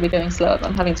know I should be going slower, but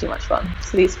I'm having too much fun.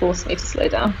 So these force me to slow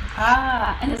down.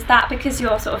 And is that because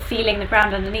you're sort of feeling the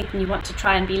ground underneath and you want to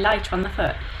try and be lighter on the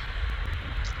foot?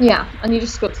 Yeah, and you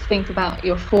just got to think about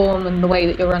your form and the way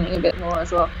that you're running a bit more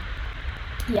as well.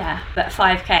 Yeah, but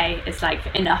 5k is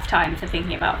like enough time for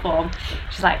thinking about form.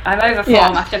 She's like, I'm over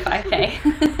form after 5k.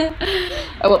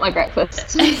 I want my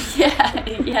breakfast.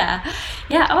 yeah.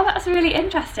 Oh, that's really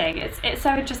interesting. It's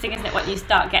so interesting, isn't it, when you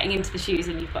start getting into the shoes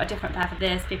and you've got a different pair for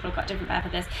this, people have got a different pair for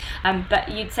this. But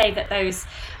you'd say that those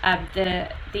the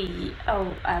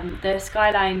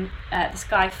Skyline, the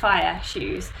Skyfire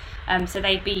shoes, so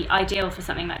they'd be ideal for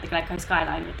something like the Glencoe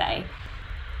Skyline, would they?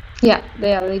 Yeah,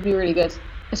 they'd be really good.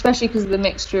 Especially because of the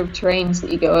mixture of terrains that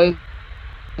you go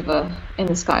over in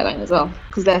the Skyline as well,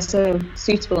 because they're so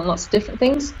suitable on lots of different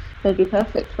things. They'd be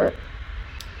perfect for it.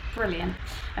 Brilliant.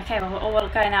 Okay, well, we're all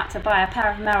going out to buy a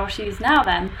pair of Merrill shoes now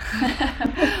then.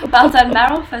 Well done,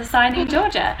 Merrill, for signing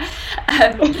Georgia.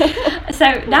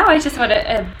 So now I just want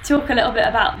to talk a little bit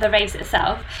about the race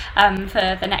itself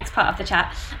for the next part of the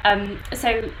chat.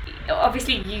 So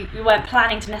obviously you weren't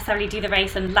planning to necessarily do the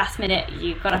race, and last minute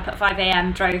you got up at 5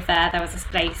 a.m, drove there was a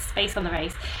space on the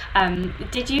race.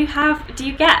 Do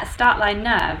you get start line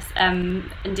nerves,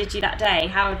 and did you that day?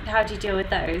 How do you deal with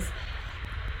those?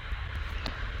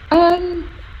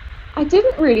 I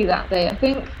didn't really that day, I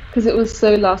think, because it was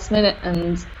so last minute,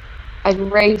 and I'd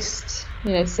raced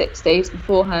 6 days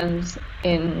beforehand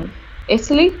in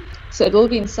Italy, so it'd all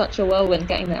been such a whirlwind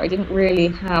getting there. I didn't really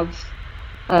have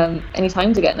any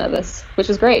time to get nervous, which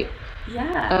was great.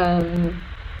 Yeah.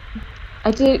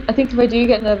 I think if I do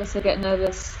get nervous, I get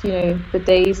nervous the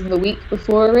days and the week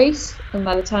before a race, and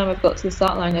by the time I've got to the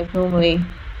start line, I've normally,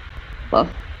 well,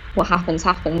 what happens.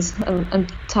 I'm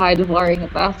tired of worrying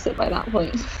about it by that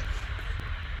point.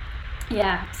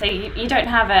 Yeah, so you don't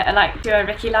have do a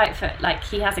Ricky Lightfoot, like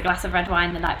he has a glass of red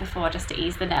wine the night before just to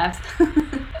ease the nerves.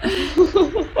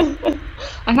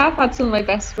 I have had some of my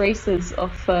best races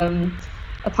off a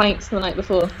pint the night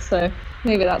before, so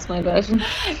Maybe that's my version.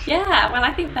 Yeah, well,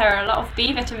 I think there are a lot of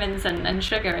B vitamins and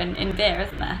sugar in beer,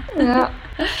 isn't there? Yeah.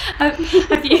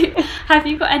 Have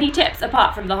you got any tips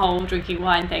apart from the whole drinking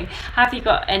wine thing? Have you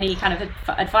got any kind of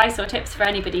advice or tips for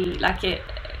anybody, like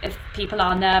if people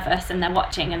are nervous and they're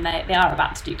watching and they are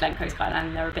about to do Glencoe Skyline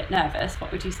and they're a bit nervous,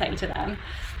 what would you say to them?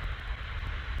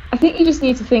 I think you just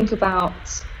need to think about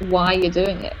why you're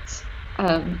doing it,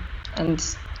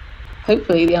 and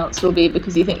hopefully the answer will be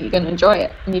because you think you're going to enjoy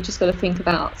it, and you just got to think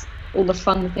about all the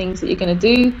fun things that you're going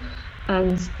to do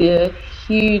and the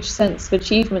huge sense of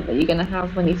achievement that you're going to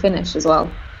have when you finish as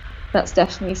well. That's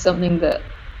definitely something that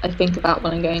I think about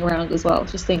when I'm going around as well.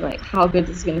 Just think like, how good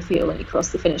is it going to feel when you cross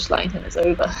the finish line and it's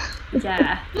over?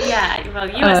 Yeah. Well,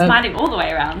 you were smiling all the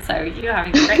way around, so you were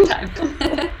having a great time.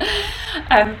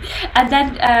 And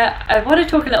then I want to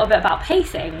talk a little bit about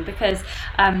pacing, because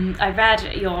I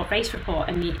read your race report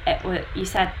and you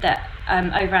said that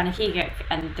over Anakeagak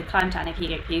and the climb to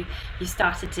Anakeagak, you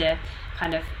started to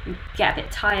kind of get a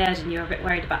bit tired and you were a bit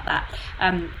worried about that.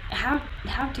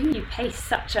 How do you pace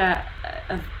such a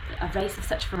race of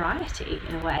such variety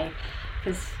in a way?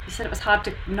 Because you said it was hard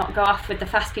to not go off with the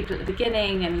fast people at the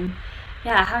beginning, and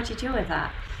yeah, how do you deal with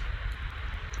that?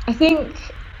 I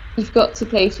think you've got to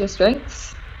play to your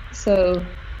strengths. So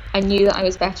I knew that I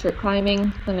was better at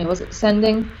climbing than I was at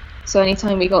descending. So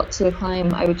anytime we got to a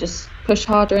climb, I would just push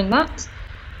harder in that.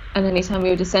 And anytime we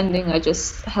were descending, I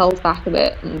just held back a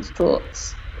bit and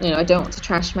thought, I don't want to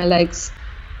trash my legs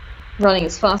running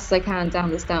as fast as I can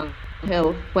down this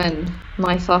downhill when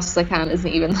my fast as I can isn't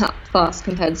even that fast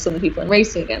compared to some of the people I'm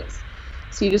racing against.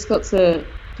 So you just got to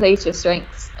play to your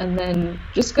strengths and then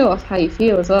just go off how you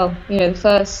feel as well. The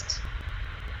first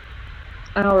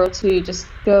hour or two, just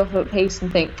go off at pace and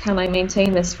think, can I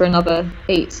maintain this for another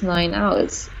 8 to 9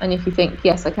 hours? And if you think,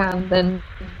 yes, I can, then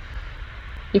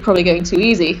you're probably going too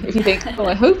easy. If you think, oh,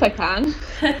 I hope I can,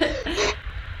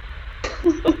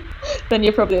 then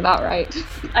you're probably about right.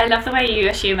 I love the way you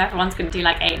assume everyone's going to do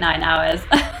like 8-9 hours.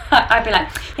 I'd be like,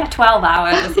 yeah, 12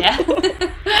 hours, yeah.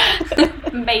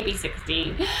 Maybe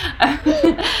 16.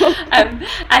 And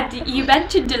you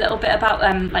mentioned a little bit about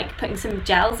like putting some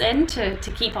gels in to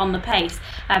keep on the pace.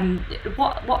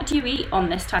 What do you eat on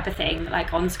this type of thing,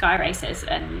 like on sky races,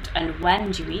 and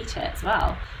when do you eat it as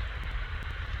well?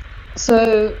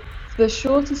 So the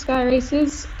shorter sky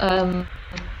races,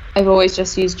 I've always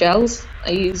just used gels.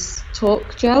 I use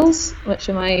Talk gels, which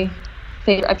are my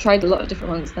favourite. I've tried a lot of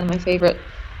different ones. They're my favourite,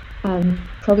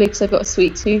 probably because I've got a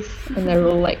sweet tooth and they're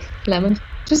all like lemon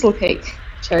drizzle cake,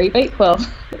 cherry bakewell.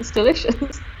 It's delicious.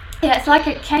 Yeah, it's like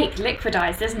a cake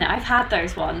liquidized, isn't it? I've had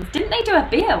those ones. Didn't they do a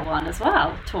beer one as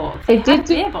well, Talk? They did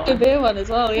do a beer one as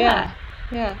well, yeah.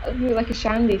 Yeah, it was like a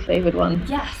shandy flavoured one.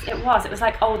 Yes, it was. It was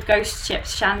like old ghost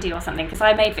chips shandy or something, because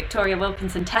I made Victoria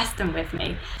Wilkinson test them with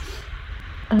me.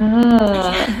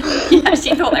 Yeah,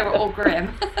 she thought they were all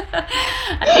grim.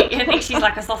 I think she's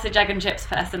like a sausage, egg and chips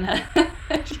person.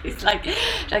 She's like,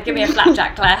 give me a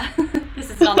flapjack, Claire. This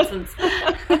is nonsense.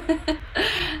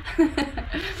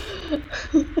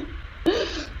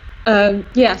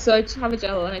 So I just have a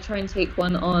gel and I try and take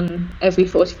one on every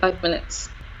 45 minutes.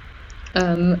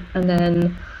 And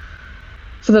then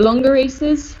for the longer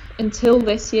races, until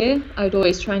this year, I would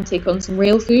always try and take on some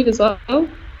real food as well.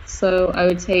 So I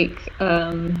would take,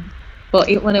 when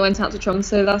I went out to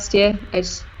Tromsø last year,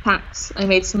 I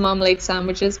made some marmalade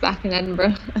sandwiches back in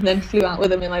Edinburgh and then flew out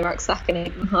with them in my rucksack and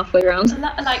ate them halfway around.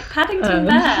 Like Paddington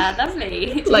Bear,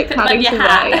 lovely. Like Paddington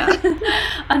Bear, yeah.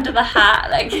 Under the hat,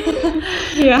 like.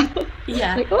 Yeah.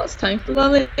 Yeah. Like, it's time for the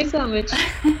marmalade sandwich.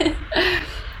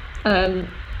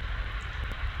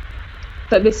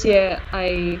 But this year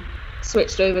I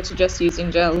switched over to just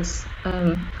using gels,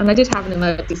 and I did have an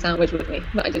emergency sandwich with me,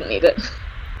 but I didn't need it.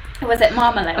 Was it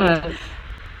marmalade?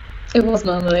 It was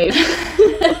marmalade.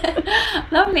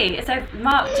 Lovely. So,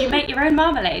 do you make your own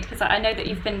marmalade? Because I know that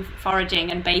you've been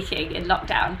foraging and baking in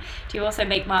lockdown. Do you also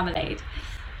make marmalade?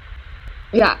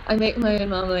 Yeah, I make my own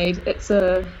marmalade. It's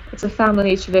a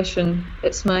family tradition.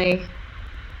 It's my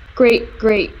great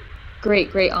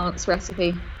aunt's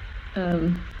recipe.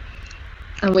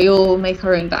 And we all make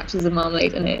our own batches of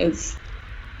marmalade, and it is,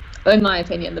 in my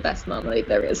opinion, the best marmalade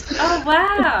there is. Oh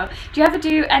wow! Do you ever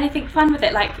do anything fun with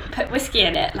it, like put whiskey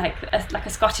in it, like a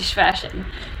Scottish version?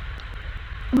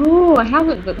 Oh, I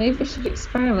haven't, but maybe I should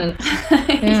experiment.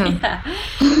 Yeah.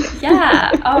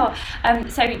 Yeah. Oh,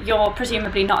 so you're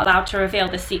presumably not allowed to reveal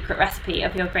the secret recipe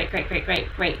of your great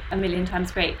a million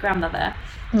times great grandmother.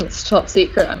 It's top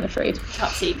secret, I'm afraid.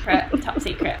 Top secret.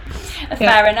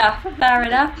 Fair enough.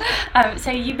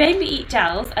 So you mainly eat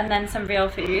gels and then some real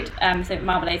food, so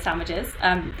marmalade sandwiches.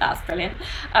 That's brilliant.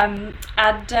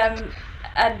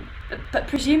 but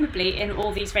presumably in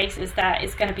all these races there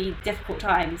is going to be difficult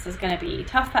times. There's going to be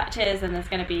tough patches, and there's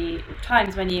going to be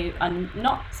times when you are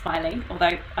not smiling,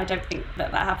 although I don't think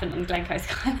that happened in Glencoe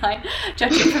Skyline,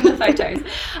 judging from the photos.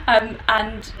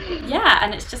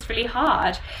 And it's just really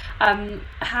hard.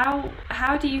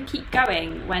 How do you keep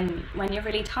going when you're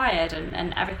really tired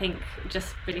and everything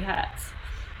just really hurts?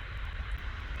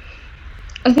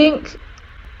 I think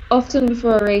often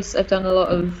before a race I've done a lot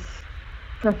of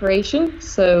preparation,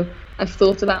 so I've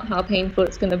thought about how painful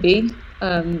it's going to be,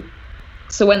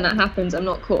 so when that happens I'm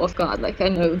not caught off guard. Like, I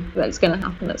know that it's going to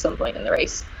happen at some point in the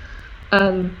race,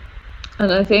 and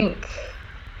I think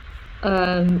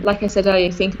like I said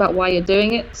earlier, think about why you're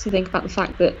doing it. So think about the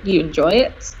fact that you enjoy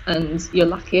it and you're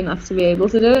lucky enough to be able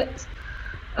to do it,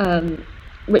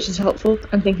 which is helpful,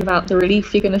 and think about the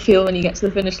relief you're going to feel when you get to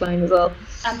the finish line as well.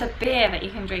 And the beer that you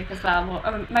can drink as well,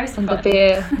 most and fun. The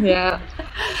beer, yeah.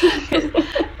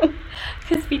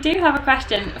 Because we do have a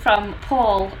question from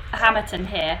Paul Hamilton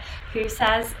here, who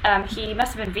says he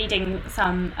must have been reading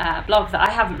some blog that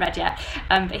I haven't read yet,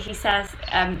 but he says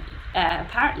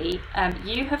apparently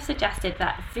you have suggested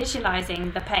that visualising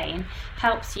the pain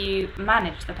helps you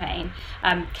manage the pain.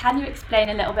 Can you explain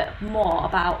a little bit more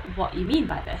about what you mean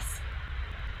by this?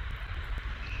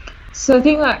 So I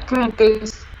think that kind of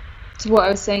goes to what I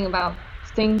was saying about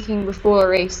thinking before a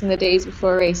race and the days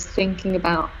before a race, thinking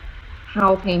about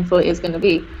how painful it is going to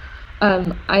be.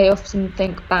 I often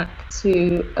think back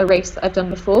to a race that I've done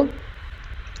before.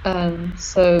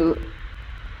 So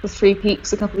the Three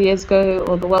Peaks a couple of years ago,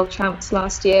 or the World Champs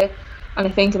last year, and I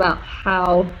think about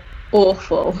how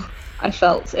awful I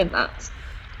felt in that.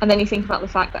 And then you think about the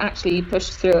fact that actually you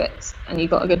pushed through it and you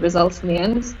got a good result in the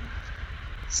end.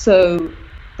 So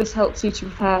this helps you to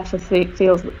prepare for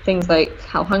things like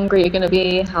how hungry you're going to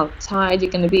be, how tired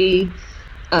you're going to be,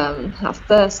 how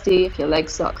thirsty, if your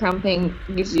legs start cramping.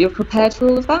 You're prepared for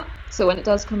all of that. So when it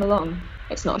does come along,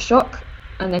 it's not a shock,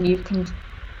 and then you've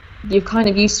kind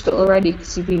of used to it already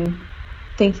because you've been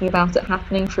thinking about it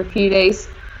happening for a few days.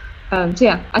 So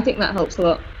yeah, I think that helps a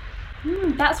lot.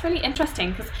 That's really interesting,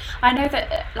 because I know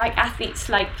that like athletes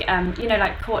like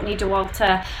like Courtney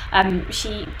Dauwalter, and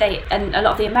a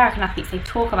lot of the American athletes, they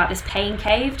talk about this pain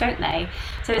cave, don't they?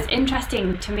 So it's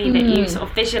interesting to me that you sort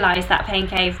of visualize that pain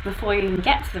cave before you even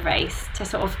get to the race, to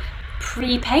sort of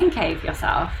pre-pain cave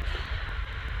yourself.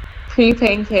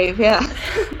 Pre-pain cave, yeah.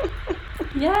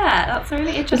 Yeah, that's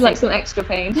really interesting. Just like some extra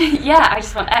pain. Yeah, I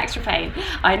just want extra pain.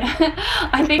 I know.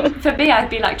 I think for me, I'd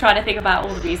be like trying to think about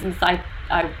all the reasons I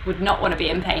would not want to be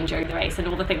in pain during the race, and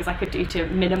all the things I could do to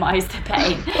minimise the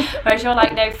pain. Whereas you're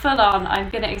like, no, full on, I'm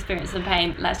going to experience some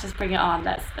pain. Let's just bring it on.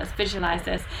 Let's visualise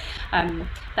this.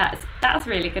 That's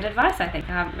really good advice. I think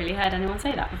I haven't really heard anyone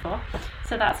say that before.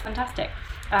 So that's fantastic.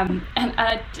 And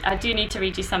I do need to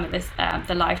read you some of this.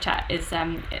 The live chat is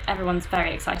everyone's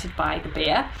very excited by the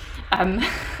beer.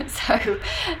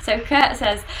 So Kurt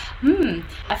says,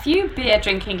 a few beer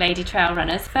drinking lady trail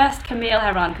runners. First Camille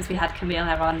Herron, because we had Camille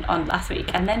Herron on last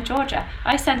week, and then Georgia.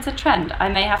 I sense a trend. I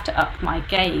may have to up my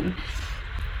game.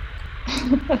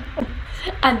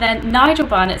 And then Nigel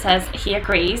Barnett says he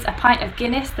agrees. A pint of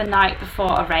Guinness the night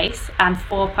before a race and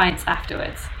 4 pints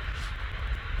afterwards.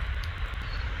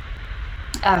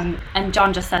 And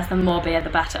John just says the more beer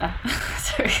the better.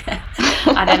 So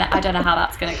I don't know how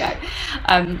that's going to go.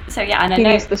 So yeah, and I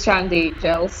know the Shandy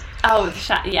gels. Oh,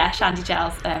 Shandy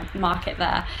gels. Mark it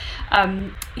there.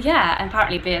 Yeah, and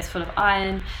apparently beer's full of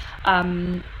iron.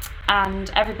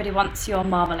 And everybody wants your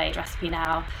marmalade recipe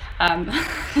now.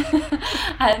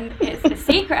 And it's a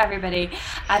secret, everybody.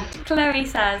 And Chloe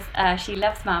says she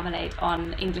loves marmalade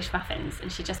on English muffins,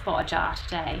 and she just bought a jar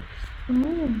today.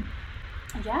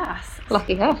 Yes.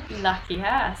 Lucky her.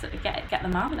 So get the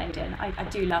marmalade in. I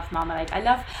do love marmalade. I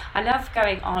love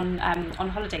going on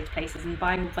holiday to places and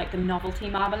buying like the novelty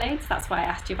marmalades. That's why I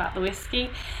asked you about the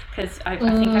whiskey, because I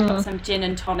think I've got some gin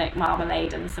and tonic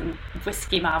marmalade and some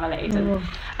whiskey marmalade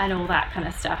and all that kind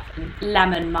of stuff, and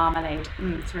lemon marmalade.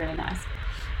 It's really nice.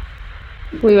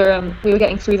 We were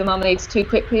getting through the marmalades too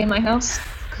quickly in my house,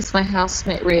 because my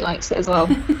housemate really likes it as well.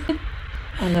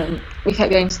 And we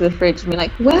kept going to the fridge and be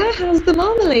like, where has the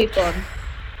marmalade gone?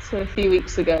 So a few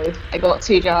weeks ago, I got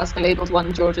 2 jars. I labelled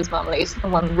one George's marmalade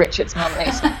and one Richard's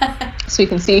marmalade, so you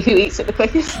can see who eats it the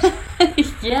quickest.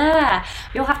 Yeah,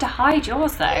 you'll have to hide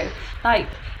yours though, like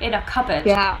in a cupboard.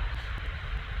 Yeah.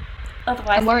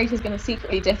 Otherwise, I'm worried he's going to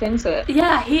secretly dip into it.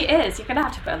 Yeah, he is. You're going to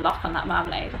have to put a lock on that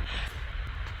marmalade.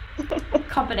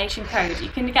 Combination code. You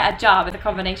can get a jar with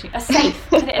a safe.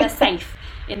 Put it in a safe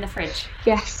in the fridge.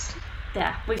 Yes.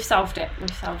 Yeah, we've solved it.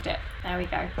 There we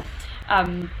go.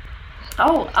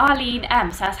 Oh, Arlene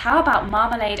M says, how about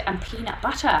marmalade and peanut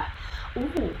butter?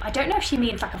 Ooh, I don't know if she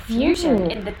means like a fusion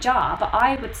in the jar, but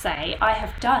I would say I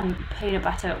have done peanut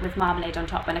butter with marmalade on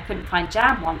top when I couldn't find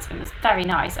jam once. It was very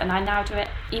nice, and I now do it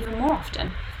even more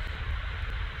often.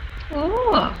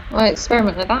 Oh, I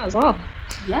experiment with that as well.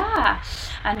 Yeah.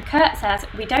 And Kurt says,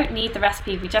 we don't need the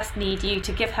recipe, we just need you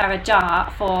to give her a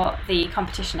jar for the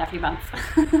competition every month.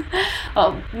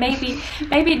 Well, maybe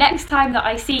next time that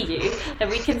I see you, that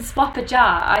we can swap a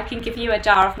jar. I can give you a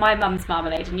jar of my mum's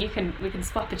marmalade, and we can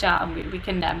swap a jar, and we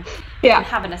can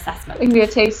have an assessment. We can do a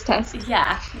taste test.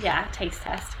 Yeah, taste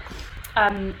test.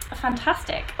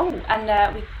 Fantastic. Oh,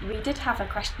 and we did have a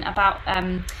question about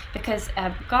because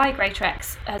Guy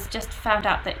Greatrex has just found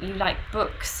out that you like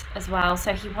books as well,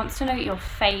 so he wants to know your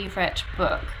favourite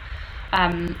book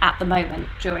at the moment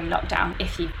during lockdown,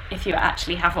 if you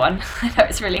actually have one. I know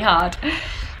it's really hard.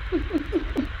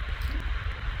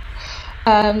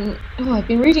 I've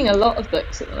been reading a lot of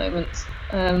books at the moment.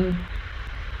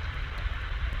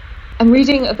 I'm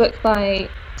reading a book by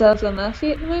Dervla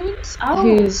Murphy at the moment,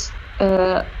 who's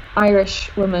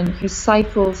Irish woman who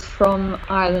cycled from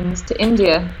Ireland to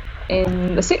India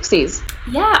in the 60s.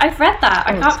 Yeah, I've read that.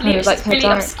 I can't believe it's like a really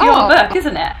obscure book,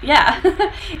 isn't it?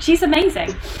 Yeah. She's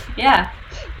amazing. Yeah.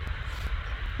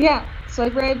 Yeah, so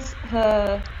I've read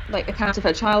her account of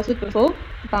her childhood before,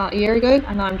 about a year ago,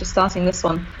 and I'm just starting this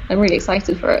one. I'm really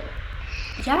excited for it.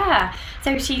 Yeah,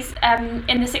 so she's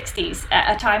in the 60s,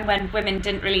 at a time when women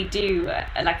didn't really do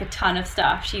a ton of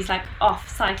stuff. She's off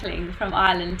cycling from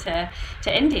Ireland to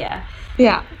India.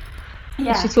 Yeah.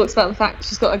 She talks about the fact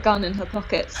she's got a gun in her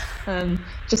pocket,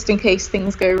 just in case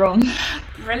things go wrong.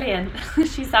 Brilliant.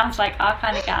 She sounds like our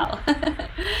kind of gal.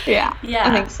 Yeah,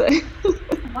 I think so.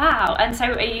 Wow, and so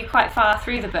are you quite far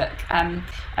through the book?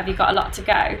 Have you got a lot to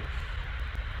go?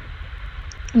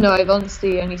 No, I've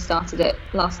honestly only started it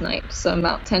last night, so I'm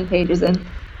about 10 pages in.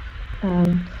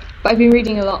 But I've been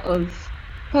reading a lot of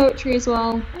poetry as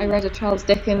well. I read a Charles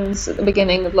Dickens at the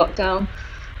beginning of lockdown.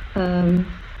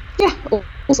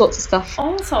 All sorts of stuff.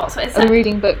 All sorts. I'm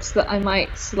reading books that I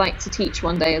might like to teach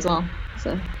one day as well.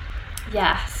 So.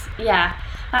 Yes, yeah.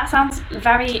 That sounds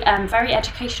very, very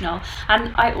educational.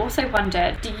 And I also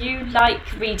wonder, do you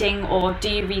like reading, or do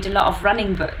you read a lot of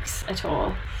running books at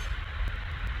all?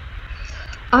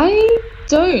 I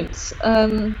don't.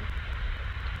 I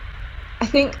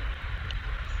think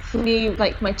for me,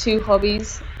 my two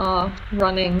hobbies are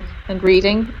running and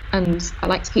reading, and I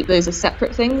like to keep those as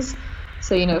separate things.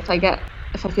 So, if I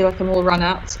feel like I'm all run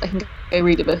out, I can go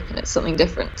read a book and it's something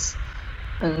different,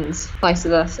 and vice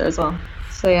versa as well.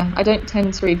 So yeah, I don't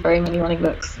tend to read very many running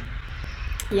books.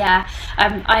 Yeah,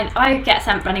 I get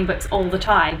sent running books all the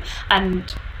time,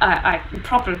 and I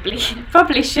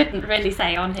probably shouldn't really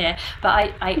say on here,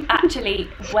 but I actually,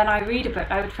 when I read a book,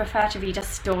 I would prefer to read a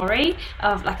story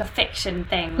of a fiction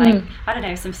thing, I don't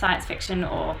know, some science fiction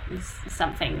or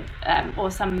something,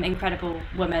 or some incredible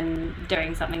woman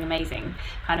doing something amazing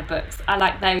kind of books. I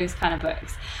like those kind of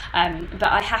books,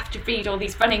 but I have to read all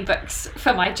these running books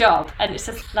for my job, and it's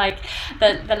just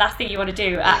the last thing you want to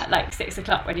do at 6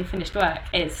 o'clock when you finished work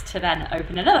is to then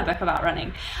open another book about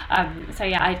running. So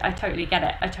yeah, I totally get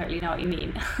it. I totally know what you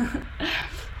mean.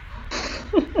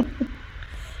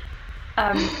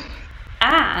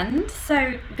 And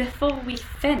so before we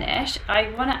finish,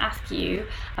 I want to ask you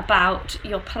about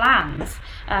your plans,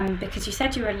 because you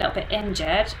said you were a little bit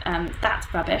injured.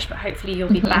 That's rubbish, but hopefully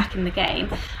you'll be back in the game.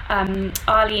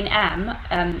 Arlene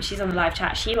M, she's on the live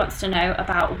chat. She wants to know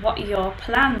about what your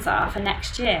plans are for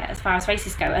next year as far as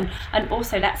races go, and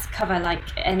also let's cover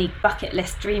any bucket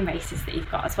list dream races that you've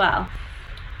got as well.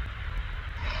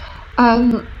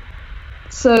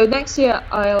 So next year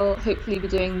I'll hopefully be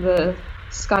doing the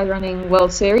Skyrunning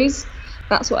World Series.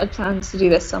 That's what I planned to do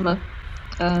this summer.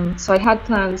 So I had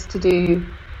plans to do,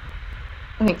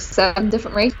 I think, 7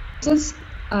 different races,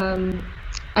 and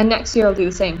next year I'll do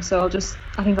the same. So I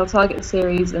think I'll target the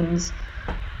series and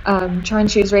try and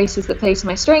choose races that play to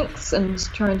my strengths, and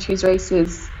try and choose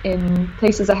races in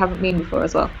places I haven't been before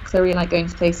as well, because I really like going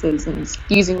to places and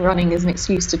using running as an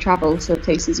excuse to travel to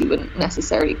places you wouldn't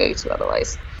necessarily go to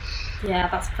otherwise. Yeah,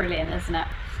 that's brilliant, isn't it?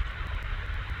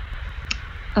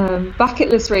 Bucket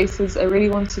list races, I really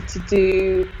wanted to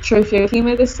do Trophy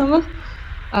Okemo this summer,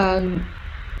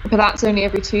 but that's only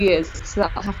every 2 years, so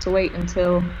that'll have to wait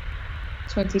until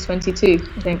 2022,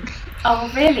 I think.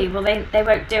 Oh really? Well, they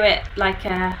won't do it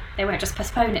they won't just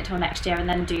postpone it till next year and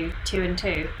then do 2 and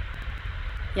 2.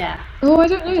 Yeah. Oh, I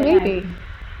don't know, maybe.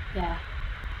 Yeah.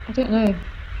 I don't know.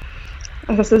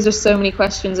 I guess there's just so many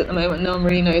questions at the moment, no one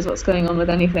really knows what's going on with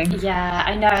anything. Yeah,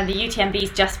 I know, and the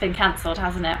UTMB's just been cancelled,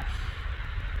 hasn't it?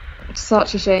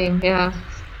 Such a shame, yeah.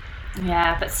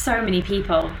 Yeah, but so many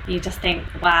people, you just think,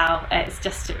 wow, yeah,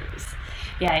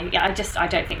 I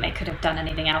don't think they could have done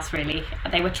anything else really.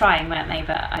 They were trying, weren't they?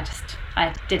 But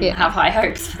I didn't have high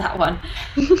hopes for that one.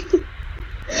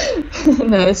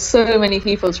 No, there's so many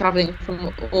people traveling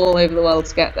from all over the world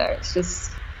to get there. It's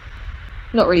just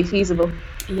not really feasible.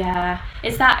 Yeah,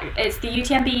 is the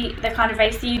UTMB the kind of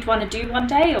race that you'd want to do one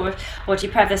day, or do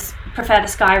you prefer the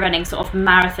sky running sort of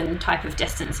marathon type of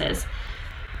distances?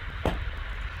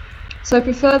 So I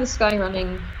prefer the sky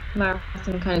running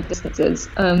marathon kind of distances,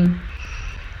 but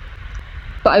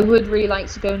I would really like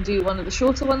to go and do one of the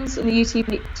shorter ones in the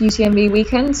UTMB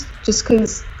weekend, just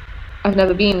because I've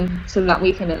never been to that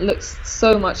weekend. It looks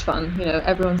so much fun. You know,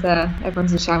 everyone's there,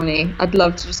 everyone's in Chamonix. I'd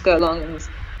love to just go along and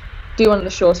do one of the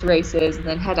shorter races and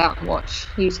then head out and watch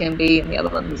UTMB and the other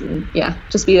ones, and yeah,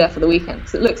 just be there for the weekend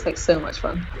because it looks like so much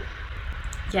fun.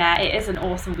 Yeah, it is an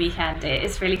awesome weekend. It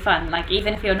is really fun. Like,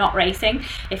 even if you're not racing,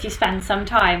 if you spend some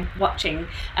time watching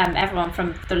everyone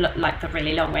from the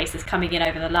really long races coming in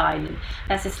over the line, and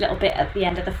there's this little bit at the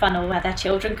end of the funnel where their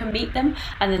children can meet them,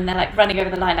 and then they're like running over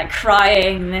the line like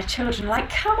crying, and their children are like,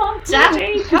 come on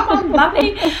daddy, come on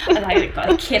mummy, and like they've got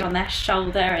a kid on their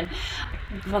shoulder and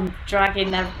one dragging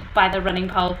them by the running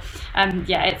pole.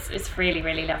 Yeah, it's really,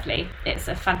 really lovely. It's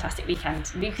a fantastic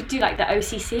weekend. You could do like the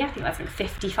OCC, I think that's like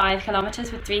 55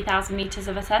 kilometres with 3,000 metres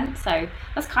of ascent, so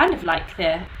that's kind of like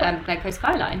the Glencoe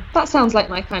Skyline. That sounds like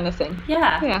my kind of thing.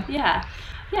 Yeah,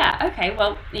 okay,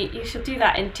 well, you should do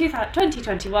that in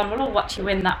 2021. We'll all watch you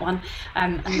win that one,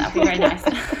 and that'll be very nice.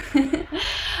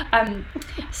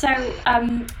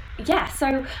 Yeah, so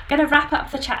I'm going to wrap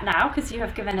up the chat now because you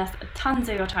have given us tons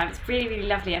of your time. It's really, really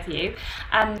lovely of you.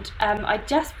 And I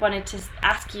just wanted to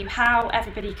ask you how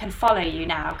everybody can follow you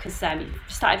now, because you've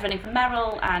started running for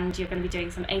Merrill and you're going to be doing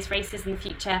some ACE races in the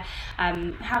future.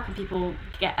 How can people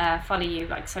follow you,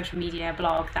 like social media,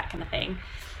 blog, that kind of thing?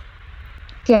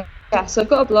 Yeah, so I've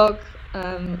got a blog,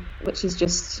 which is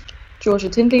just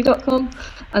georgiatindley.com,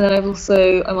 and then I'm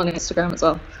on Instagram as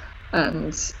well.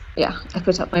 And yeah, I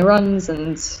put up my runs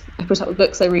and I put up the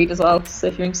books I read as well, so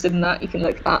if you're interested in that, you can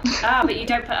look at that. But you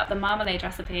don't put up the marmalade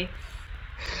recipe.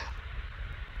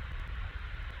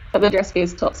 But the recipe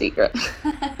is top secret.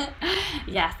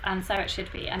 Yes, and so it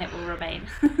should be, and it will remain.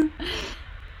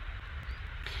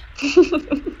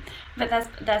 But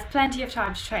there's plenty of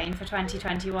time to train for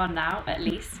 2021 now, at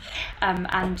least,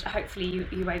 and hopefully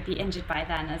you won't be injured by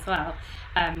then as well.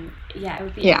 Yeah, it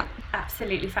would be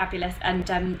absolutely fabulous.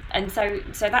 And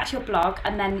so that's your blog,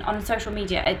 and then on social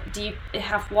media, do you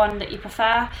have one that you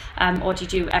prefer, or do you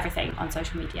do everything on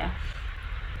social media?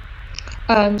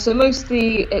 So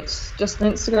mostly it's just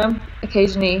on Instagram.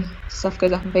 Occasionally stuff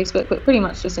goes up on Facebook, but pretty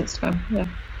much just Instagram. Yeah.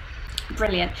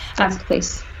 Brilliant. That's the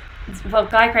place. Well,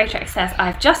 Guy Greatrex says,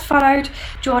 I've just followed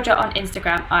Georgia on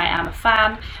Instagram. I am a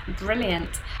fan.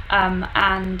 Brilliant.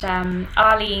 And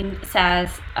Arlene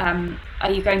says,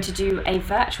 are you going to do a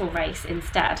virtual race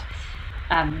instead?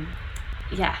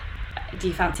 Yeah. Do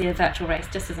you fancy a virtual race?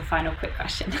 Just as a final quick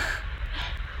question.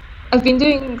 I've been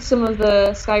doing some of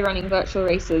the Skyrunning virtual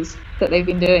races that they've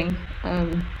been doing.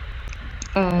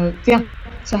 So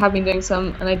I have been doing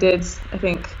some, and I did, I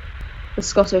think, the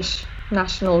Scottish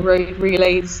National Road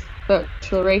Relays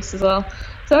virtual race as well.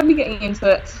 So I'll be getting into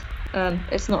it.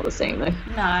 It's not the same though.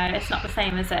 No, it's not the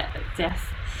same, is it? Yes.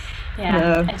 Yeah,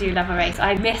 no. I do love a race.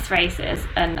 I miss races,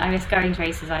 and I miss going to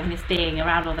races. I miss being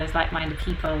around all those like-minded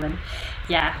people, and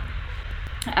yeah.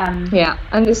 Yeah,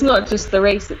 and it's not just the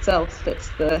race itself, it's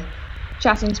the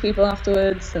chatting to people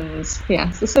afterwards, and yeah,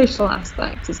 it's the social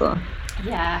aspect as well.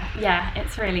 Yeah,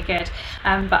 it's really good.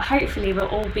 But hopefully we'll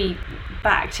all be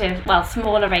back to, well,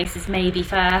 smaller races maybe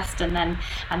first, and then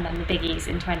the biggies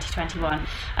in 2021.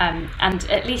 And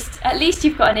at least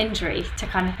you've got an injury to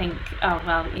kind of think, oh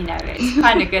well, you know, it's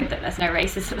kind of good that there's no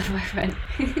races at the moment.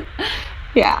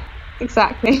 Yeah,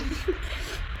 exactly.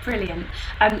 Brilliant.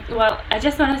 Well, I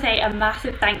just want to say a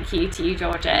massive thank you to you,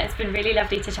 Georgia. It's been really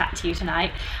lovely to chat to you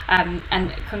tonight,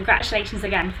 and congratulations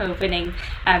again for winning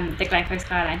the Glencoe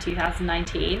Skyline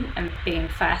 2019 and being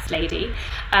First Lady,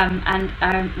 and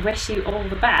wish you all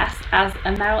the best as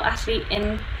a Merrill athlete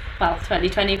in, well,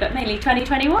 2020, but mainly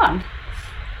 2021.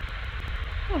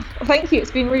 Well, thank you. It's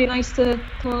been really nice to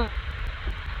come on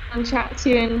and chat to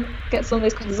you and get some of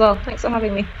those questions as well. Thanks for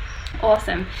having me.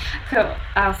 Awesome. Cool.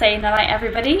 I'll say night,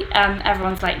 everybody.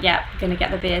 Everyone's like, yeah, gonna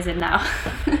get the beers in now.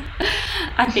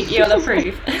 I think you'll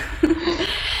approve.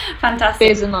 Fantastic.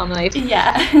 Beers and marmalade.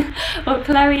 Yeah. Well,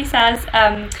 Chloe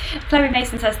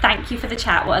Mason says, thank you for the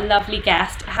chat. What a lovely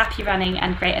guest. Happy running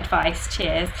and great advice.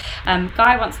 Cheers.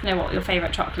 Guy wants to know what your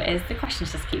favourite chocolate is. The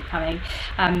questions just keep coming.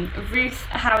 Ruth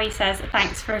Howie says,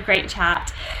 thanks for a great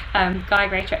chat. Guy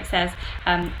Greatrix says,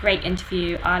 great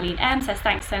interview. Arlene M says,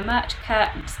 thanks so much. Kurt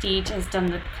Steed has done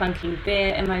the clunking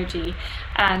beer emoji.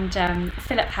 And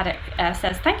Philip Haddock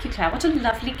says, thank you, Claire. What a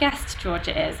lovely guest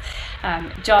Georgia is.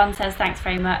 John says, thanks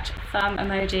very much. Thumb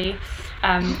emoji.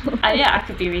 And yeah, I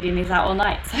could be reading these out all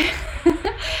night.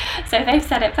 So they've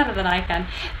said it better than I can.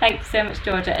 Thanks so much,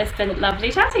 Georgia. It's been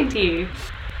lovely chatting to you.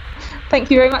 Thank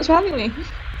you very much for having me.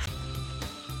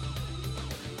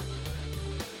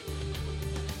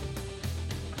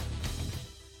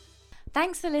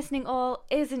 Thanks for listening all.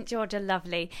 Isn't Georgia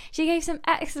lovely? She gave some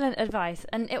excellent advice,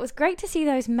 and it was great to see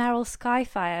those Merrell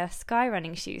Skyfire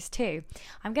skyrunning shoes too.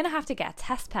 I'm going to have to get a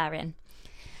test pair in.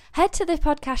 Head to the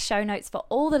podcast show notes for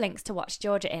all the links to watch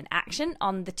Georgia in action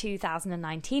on the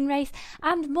 2019 race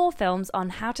and more films on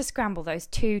how to scramble those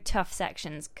two tough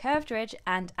sections, Curved Ridge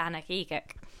and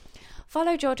Anarchegik.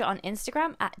 Follow Georgia on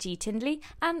Instagram at @gtindley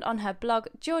and on her blog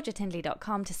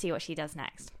georgiatindley.com to see what she does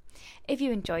next. If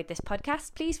you enjoyed this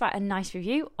podcast, please write a nice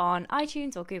review on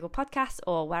iTunes or Google Podcasts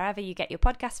or wherever you get your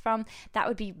podcasts from. That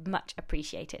would be much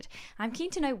appreciated. I'm keen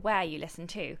to know where you listen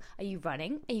to. Are you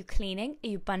running? Are you cleaning? Are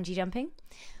you bungee jumping?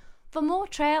 For more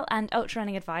trail and ultra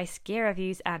running advice, gear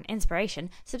reviews and inspiration,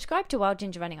 subscribe to Wild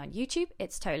Ginger Running on YouTube.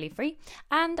 It's totally free.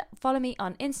 And follow me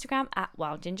on Instagram at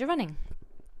Wild Ginger Running.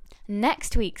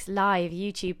 Next week's live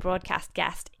YouTube broadcast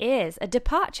guest is a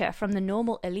departure from the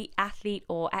normal elite athlete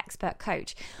or expert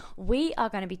coach. We are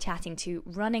going to be chatting to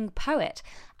running poet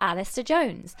Alistair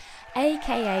Jones,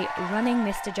 aka Running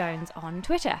Mr. Jones on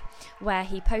Twitter, where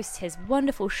he posts his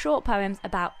wonderful short poems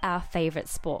about our favourite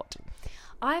sport.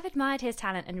 I've admired his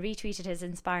talent and retweeted his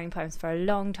inspiring poems for a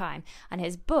long time, and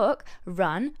his book,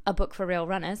 Run, a book for real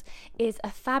runners, is a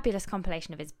fabulous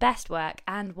compilation of his best work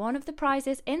and one of the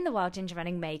prizes in the Wild Ginger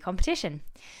Running May competition.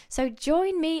 So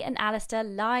join me and Alistair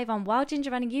live on Wild Ginger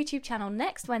Running YouTube channel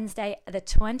next Wednesday, the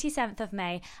 27th of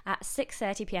May at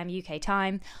 6:30pm UK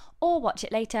time, or watch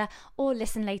it later or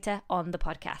listen later on the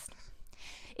podcast.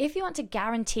 If you want to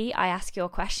guarantee I ask your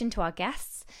question to our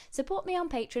guests, support me on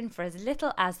Patreon for as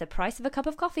little as the price of a cup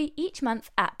of coffee each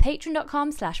month at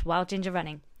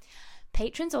patreon.com/wildgingerrunning.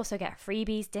 Patrons also get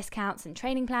freebies, discounts and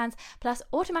training plans, plus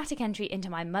automatic entry into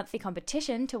my monthly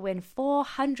competition to win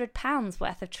 £400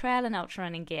 worth of trail and ultra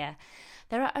running gear.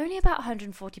 There are only about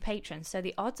 140 patrons, so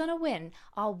the odds on a win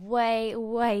are way,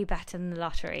 way better than the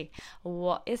lottery.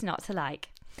 What is not to like?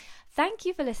 Thank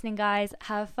you for listening, guys.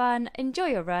 Have fun, enjoy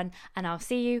your run, and I'll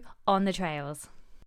see you on the trails.